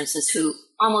animals, for instance, who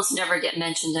almost never get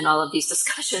mentioned in all of these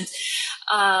discussions,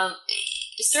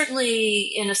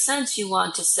 certainly, in a sense, you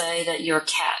want to say that your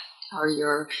cat or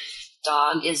your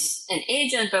dog is an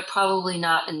agent, but probably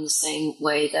not in the same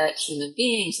way that human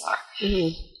beings are.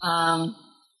 Mm-hmm.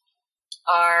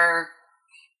 Are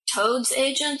toads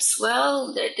agents?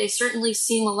 Well, they certainly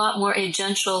seem a lot more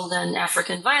agential than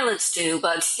African violets do,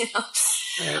 but,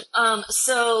 Right.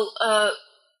 So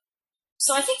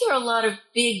I think there are a lot of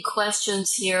big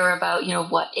questions here about,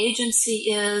 what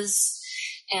agency is,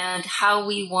 and how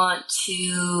we want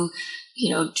to,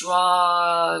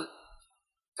 draw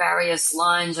various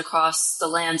lines across the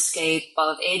landscape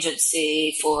of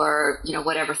agency for,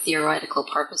 whatever theoretical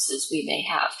purposes we may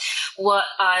have. What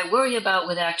I worry about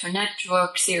with actor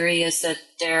network theory is that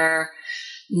they're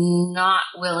not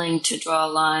willing to draw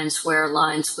lines where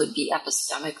lines would be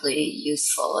epistemically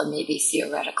useful and maybe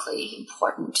theoretically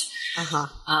important. Uh-huh.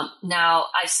 Now,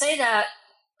 I say that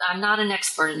I'm not an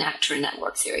expert in actor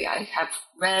network theory. I have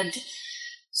read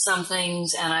some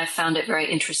things, and I found it very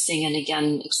interesting and,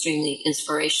 again, extremely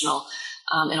inspirational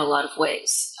in a lot of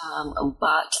ways.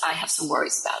 But I have some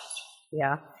worries about it.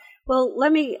 Yeah. Well,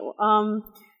 let me...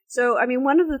 So,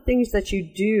 one of the things that you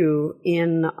do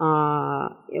in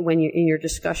your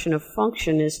discussion of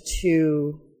function is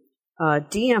to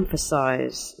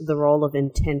de-emphasize the role of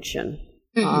intention.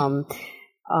 Mm-hmm.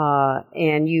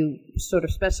 and you sort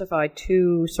of specified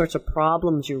two sorts of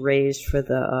problems you raised for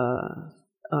the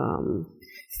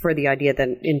idea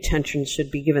that intentions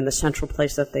should be given the central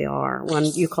place that they are. One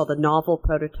you call the novel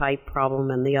prototype problem,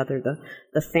 and the other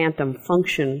the phantom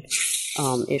function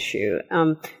issue.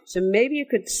 So maybe you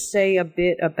could say a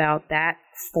bit about that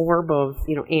form of,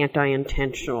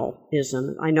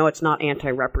 anti-intentionalism. I know it's not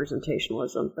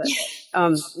anti-representationalism, but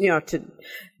to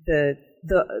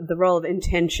the role of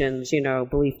intentions,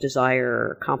 belief,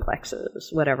 desire, complexes,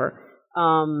 whatever.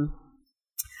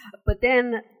 But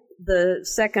then the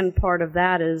second part of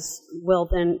that is, well,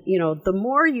 then, the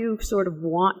more you sort of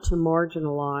want to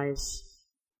marginalize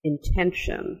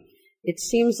intention, it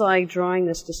seems like drawing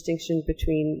this distinction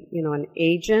between, an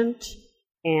agent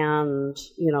and,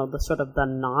 the sort of the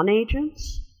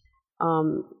non-agents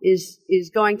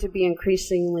is going to be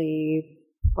increasingly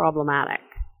problematic.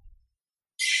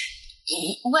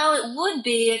 Well, it would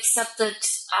be, except that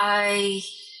I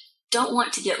don't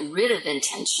want to get rid of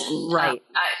intention. Right.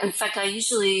 In fact, I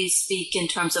usually speak in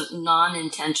terms of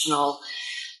non-intentional,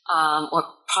 or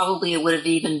probably it would have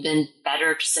even been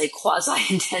better to say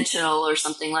quasi-intentional or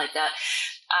something like that.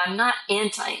 I'm not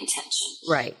anti-intention.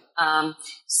 Right.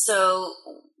 So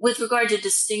with regard to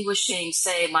distinguishing,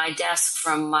 say, my desk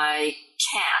from my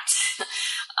cat,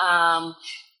 I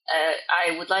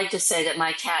would like to say that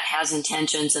my cat has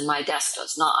intentions and my desk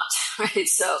does not, right?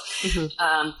 So,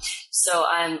 so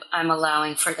I'm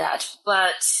allowing for that,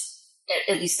 but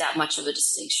at least that much of a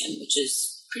distinction, which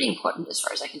is pretty important as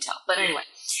far as I can tell. But anyway,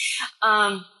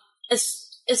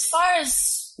 as far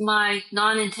as my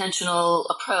non-intentional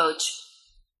approach,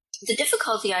 the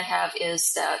difficulty I have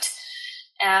is that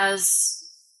as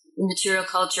material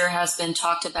culture has been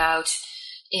talked about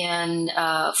in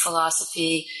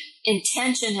philosophy,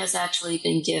 intention has actually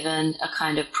been given a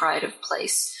kind of pride of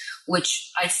place,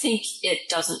 which I think it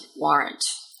doesn't warrant.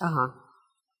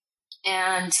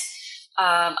 And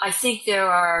I think there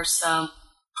are some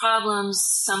problems,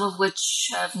 some of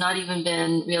which have not even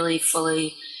been really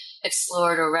fully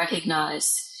explored or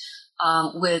recognized,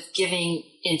 with giving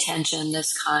intention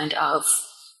this kind of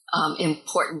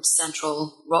important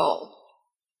central role.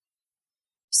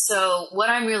 So what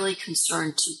I'm really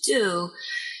concerned to do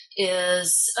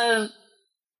is, I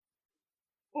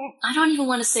don't even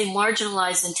want to say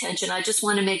marginalize intention. I just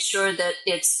want to make sure that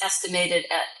it's estimated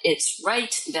at its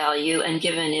right value and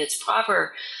given its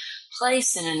proper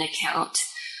place in an account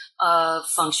of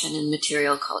function in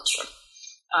material culture.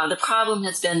 The problem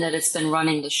has been that it's been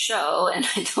running the show, and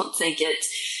I don't think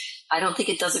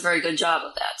it does a very good job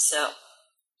of that.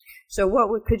 So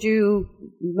could you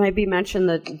maybe mention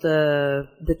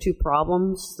the two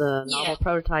problems, the novel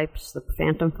prototypes, the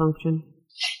phantom function?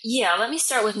 Yeah, let me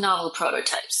start with novel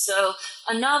prototypes. So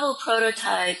a novel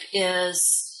prototype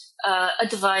is a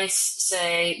device,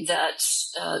 say,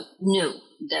 that's new,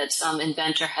 that some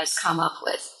inventor has come up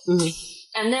with. Mm-hmm.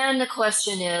 And then the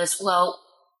question is, well,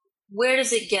 where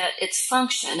does it get its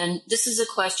function? And this is a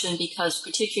question because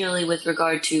particularly with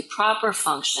regard to proper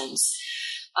functions,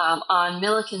 on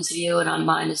Millikan's view and on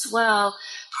mine as well,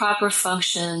 proper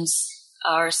functions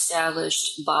are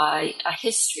established by a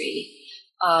history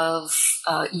of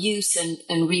use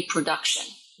and reproduction,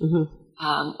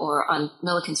 or on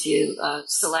Millikan's view,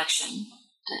 selection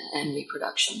and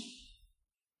reproduction.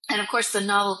 And of course, the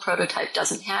novel prototype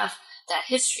doesn't have that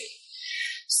history.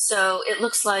 So it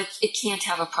looks like it can't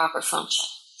have a proper function.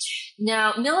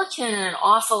 Now, Millikan and an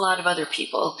awful lot of other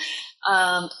people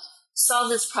solve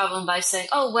this problem by saying,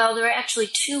 oh, well, there are actually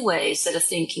two ways that a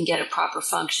thing can get a proper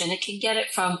function. It can get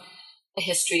it from a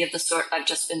history of the sort I've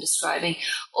just been describing,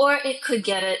 or it could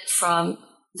get it from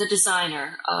the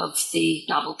designer of the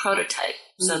novel prototype.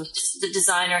 Mm-hmm. So the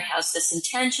designer has this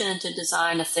intention to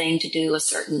design a thing to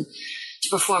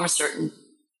perform a certain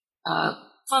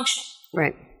function.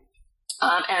 Right.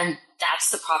 And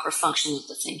that's the proper function that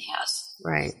the thing has.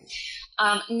 Right.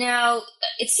 Now,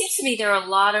 it seems to me there are a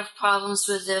lot of problems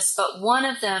with this, but one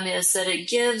of them is that it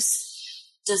gives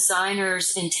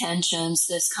designers' intentions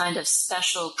this kind of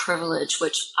special privilege,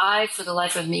 which I, for the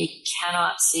life of me,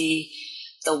 cannot see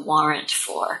the warrant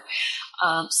for.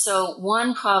 So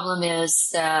one problem is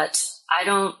that I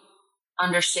don't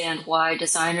understand why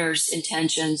designers'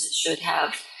 intentions should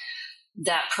have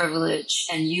that privilege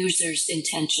and users'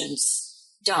 intentions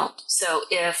don't. So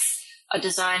if a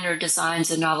designer designs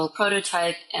a novel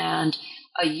prototype and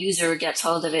a user gets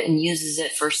hold of it and uses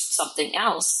it for something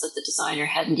else that the designer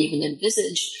hadn't even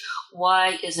envisaged,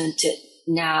 why doesn't it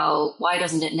now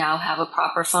have a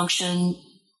proper function?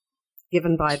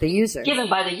 Given by the user. Given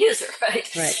by the user, right?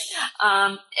 Right.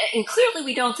 And clearly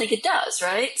we don't think it does,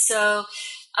 right? So,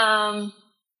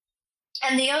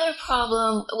 And the other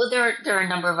problem, well, there are a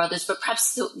number of others, but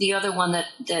perhaps the other one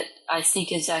that I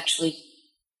think is actually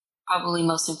probably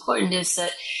most important is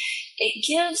that it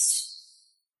gives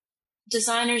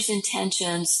designers'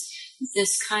 intentions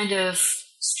this kind of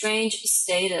strange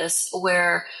status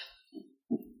where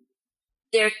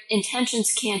their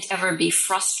intentions can't ever be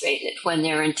frustrated when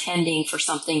they're intending for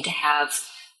something to have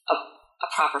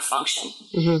a proper function.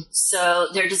 Mm-hmm. So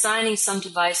they're designing some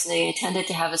device and they intend it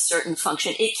to have a certain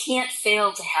function. It can't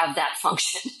fail to have that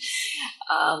function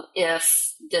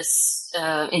if this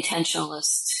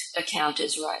intentionalist account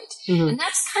is right. Mm-hmm. And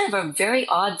that's kind of a very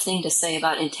odd thing to say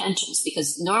about intentions,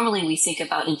 because normally we think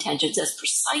about intentions as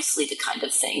precisely the kind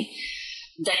of thing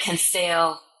that can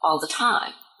fail all the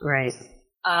time. Right.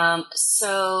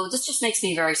 So this just makes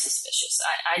me very suspicious.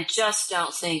 I just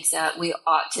don't think that we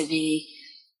ought to be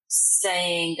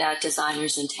saying that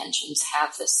designers' intentions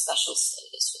have this special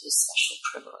status or this special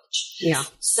privilege. Yeah.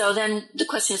 So then the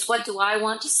question is, what do I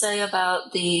want to say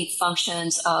about the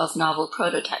functions of novel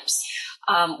prototypes?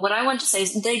 What I want to say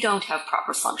is they don't have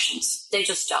proper functions. They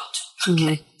just don't.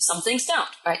 Okay. Mm-hmm. Some things don't,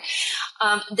 right?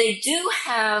 They do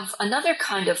have another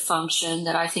kind of function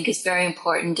that I think is very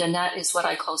important, and that is what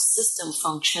I call system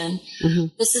function. Mm-hmm.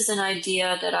 This is an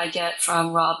idea that I get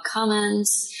from Rob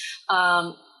Cummins.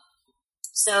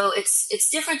 So it's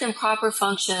different than proper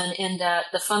function in that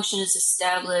the function is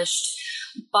established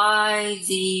by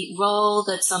the role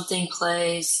that something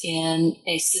plays in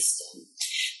a system.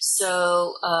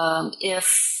 So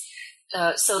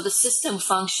so the system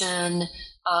function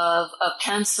of a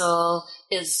pencil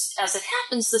is, as it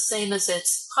happens, the same as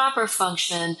its proper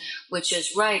function, which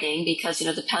is writing, because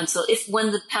the pencil.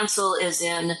 When the pencil is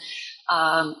in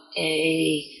an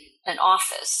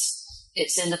office,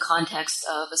 it's in the context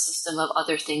of a system of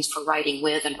other things for writing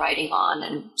with and writing on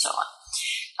and so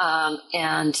on.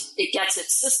 And it gets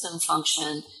its system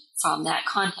function from that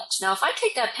context. Now, if I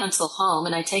take that pencil home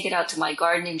and I take it out to my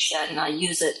gardening shed and I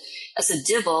use it as a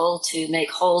dibble to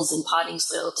make holes in potting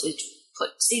soil to put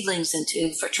seedlings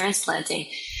into for transplanting,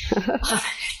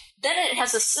 then it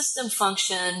has a system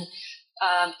function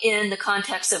in the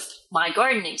context of my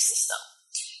gardening system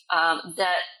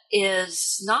that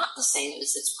is not the same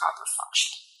as its proper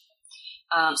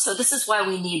function. So this is why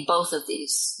we need both of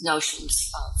these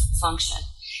notions of function.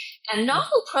 And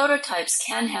novel prototypes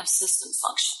can have system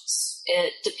functions.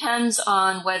 It depends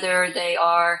on whether they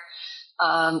are,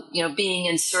 being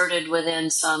inserted within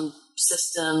some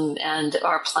system and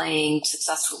are playing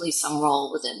successfully some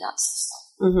role within that system.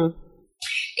 Mm-hmm.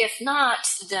 If not,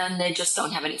 then they just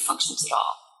don't have any functions at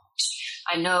all.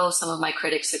 I know some of my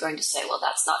critics are going to say, well,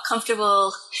 that's not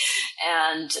comfortable.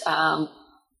 And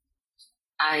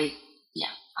I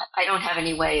don't have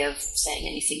any way of saying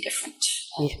anything different.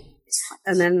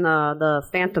 And then the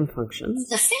phantom functions.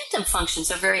 The phantom functions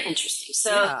are very interesting.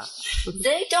 So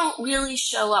they don't really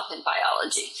show up in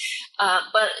biology,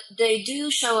 but they do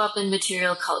show up in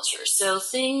material culture. So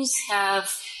things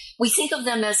we think of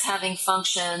them as having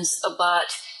functions,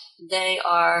 but they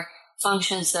are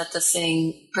functions that the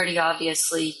thing pretty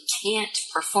obviously can't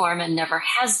perform and never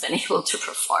has been able to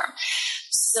perform.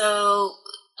 So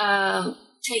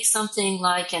take something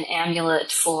like an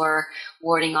amulet for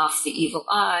warding off the evil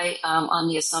eye, on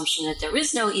the assumption that there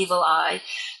is no evil eye.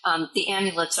 The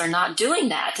amulets are not doing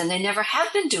that, and they never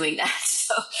have been doing that.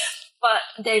 But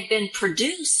they've been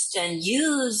produced and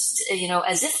used,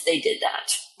 as if they did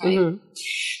that. Right? Mm-hmm.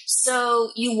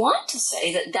 So you want to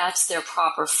say that that's their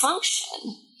proper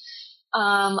function.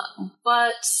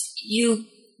 But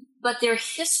their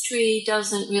history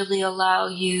doesn't really allow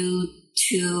you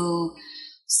to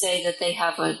say that they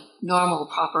have a normal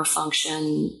proper function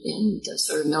in the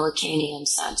sort of Millicanian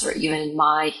sense, or even in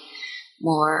my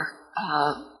more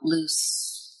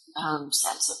loose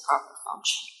sense of proper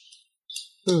function.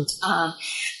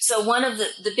 So one of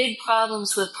the big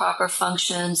problems with proper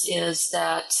functions is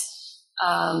that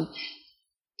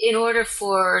in order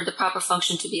for the proper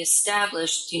function to be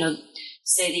established,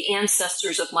 say the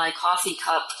ancestors of my coffee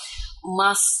cup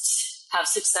must have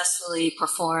successfully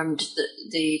performed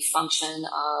the function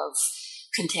of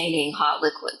containing hot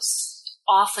liquids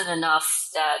often enough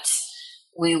that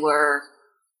we were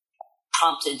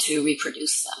prompted to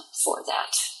reproduce them for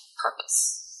that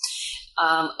purpose.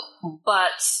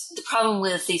 But the problem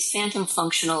with these phantom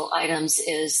functional items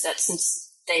is that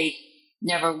since they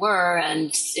never were,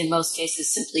 and in most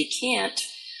cases simply can't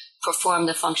perform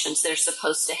the functions they're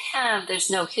supposed to have, there's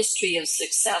no history of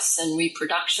success and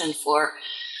reproduction for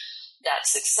that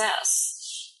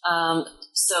success.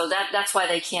 So that's why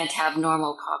they can't have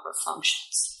normal proper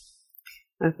functions.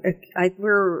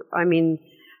 We're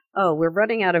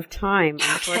running out of time,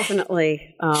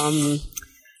 unfortunately.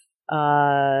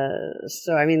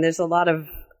 So, I mean, there's a lot of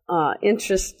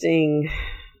interesting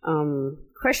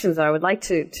questions that I would like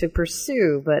to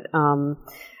pursue, but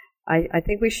I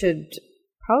think we should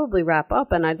probably wrap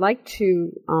up, and I'd like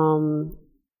to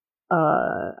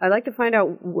find out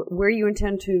where you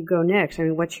intend to go next. I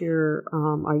mean, what's your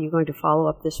are you going to follow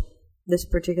up this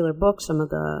particular book, some of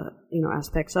the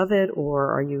aspects of it,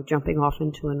 or are you jumping off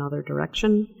into another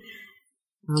direction?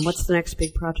 What's the next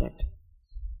big project?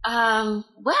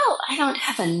 Well, I don't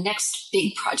have a next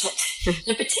big project.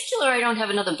 In particular, I don't have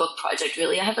another book project,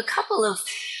 really. I have a couple of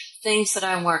things that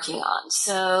I'm working on.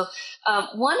 So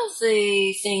one of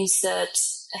the things that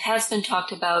has been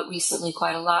talked about recently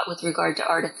quite a lot with regard to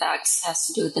artifacts has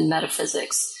to do with the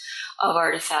metaphysics of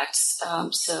artifacts.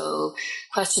 So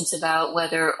questions about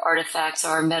whether artifacts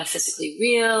are metaphysically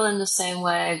real in the same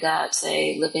way that,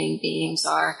 say, living beings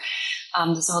are.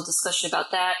 There's a whole discussion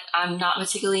about that. I'm not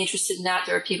particularly interested in that.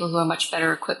 There are people who are much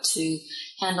better equipped to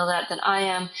handle that than I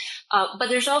am. But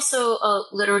there's also a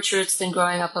literature that's been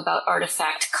growing up about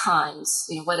artifact kinds,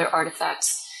 whether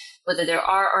there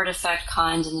are artifact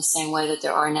kinds in the same way that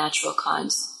there are natural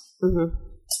kinds. Mm-hmm.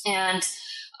 And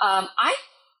I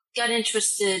got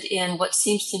interested in what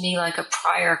seems to me like a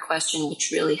prior question, which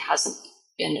really hasn't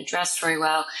been addressed very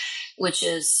well, which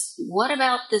is, what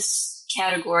about this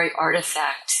category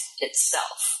artifact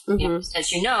itself? Mm-hmm.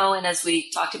 As you know, and as we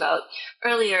talked about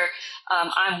earlier,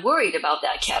 I'm worried about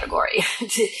that category.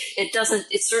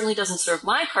 It certainly doesn't serve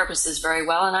my purposes very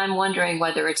well, and I'm wondering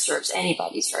whether it serves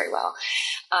anybody's very well.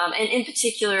 And in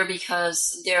particular,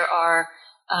 because there are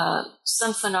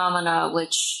some phenomena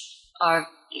which are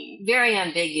very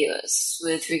ambiguous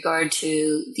with regard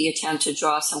to the attempt to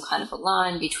draw some kind of a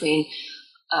line between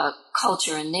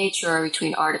culture and nature, or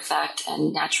between artifact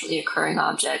and naturally occurring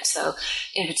objects. So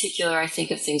in particular, I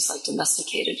think of things like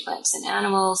domesticated plants and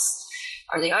animals.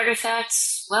 Are they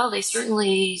artifacts? Well, they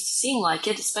certainly seem like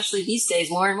it, especially these days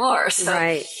more and more. So,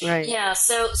 right. Yeah,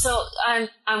 so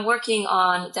I'm working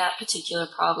on that particular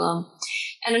problem.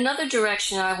 And another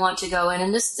direction I want to go in,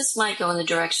 and this might go in the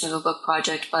direction of a book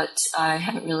project, but I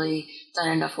haven't really done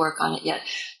enough work on it yet.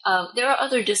 There are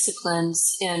other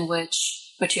disciplines in which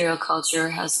material culture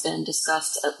has been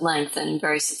discussed at length and in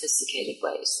very sophisticated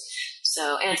ways.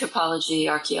 So anthropology,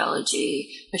 archaeology,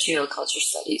 material culture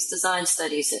studies, design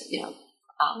studies,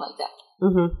 like that.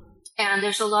 Mm-hmm. And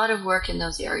there's a lot of work in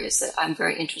those areas that I'm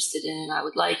very interested in, and I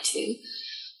would like to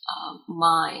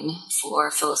mine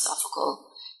for philosophical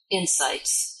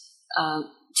insights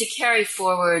to carry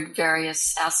forward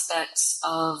various aspects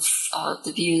of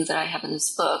the view that I have in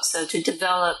this book. So to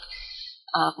develop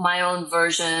my own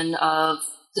version of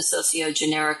the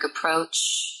socio-generic approach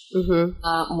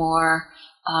more.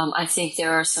 I think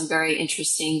there are some very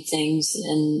interesting things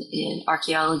in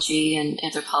archaeology and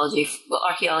anthropology, well,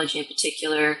 archaeology in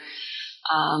particular.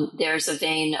 There's a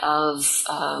vein of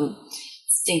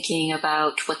thinking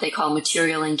about what they call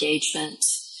material engagement,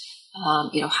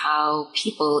 how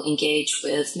people engage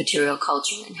with material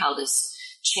culture and how this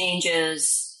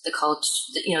changes the culture,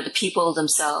 the people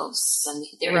themselves and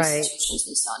their institutions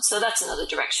and so on. So that's another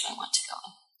direction I want to go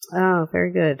in. Oh,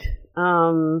 very good.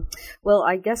 Well,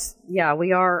 I guess,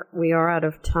 we are out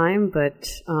of time, but,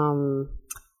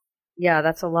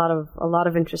 that's a lot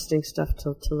of interesting stuff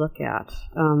to look at.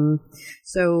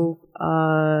 So,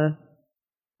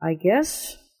 I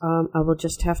guess, I will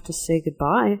just have to say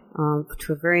goodbye,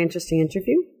 to a very interesting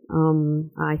interview.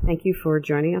 I thank you for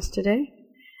joining us today.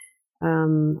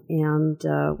 And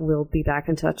we'll be back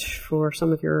in touch for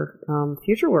some of your,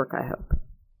 future work, I hope.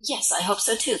 Yes, I hope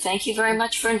so too. Thank you very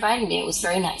much for inviting me. It was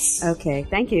very nice. Okay,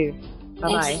 thank you.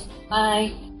 Bye-bye.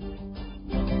 Bye.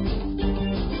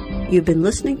 You've been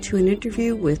listening to an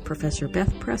interview with Professor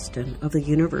Beth Preston of the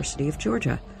University of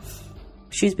Georgia.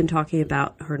 She's been talking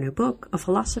about her new book, A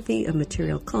Philosophy of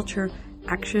Material Culture,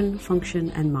 Action,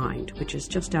 Function, and Mind, which is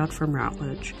just out from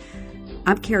Routledge.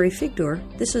 I'm Carrie Figdor.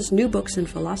 This is New Books in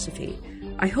Philosophy.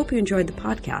 I hope you enjoyed the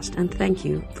podcast, and thank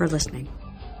you for listening.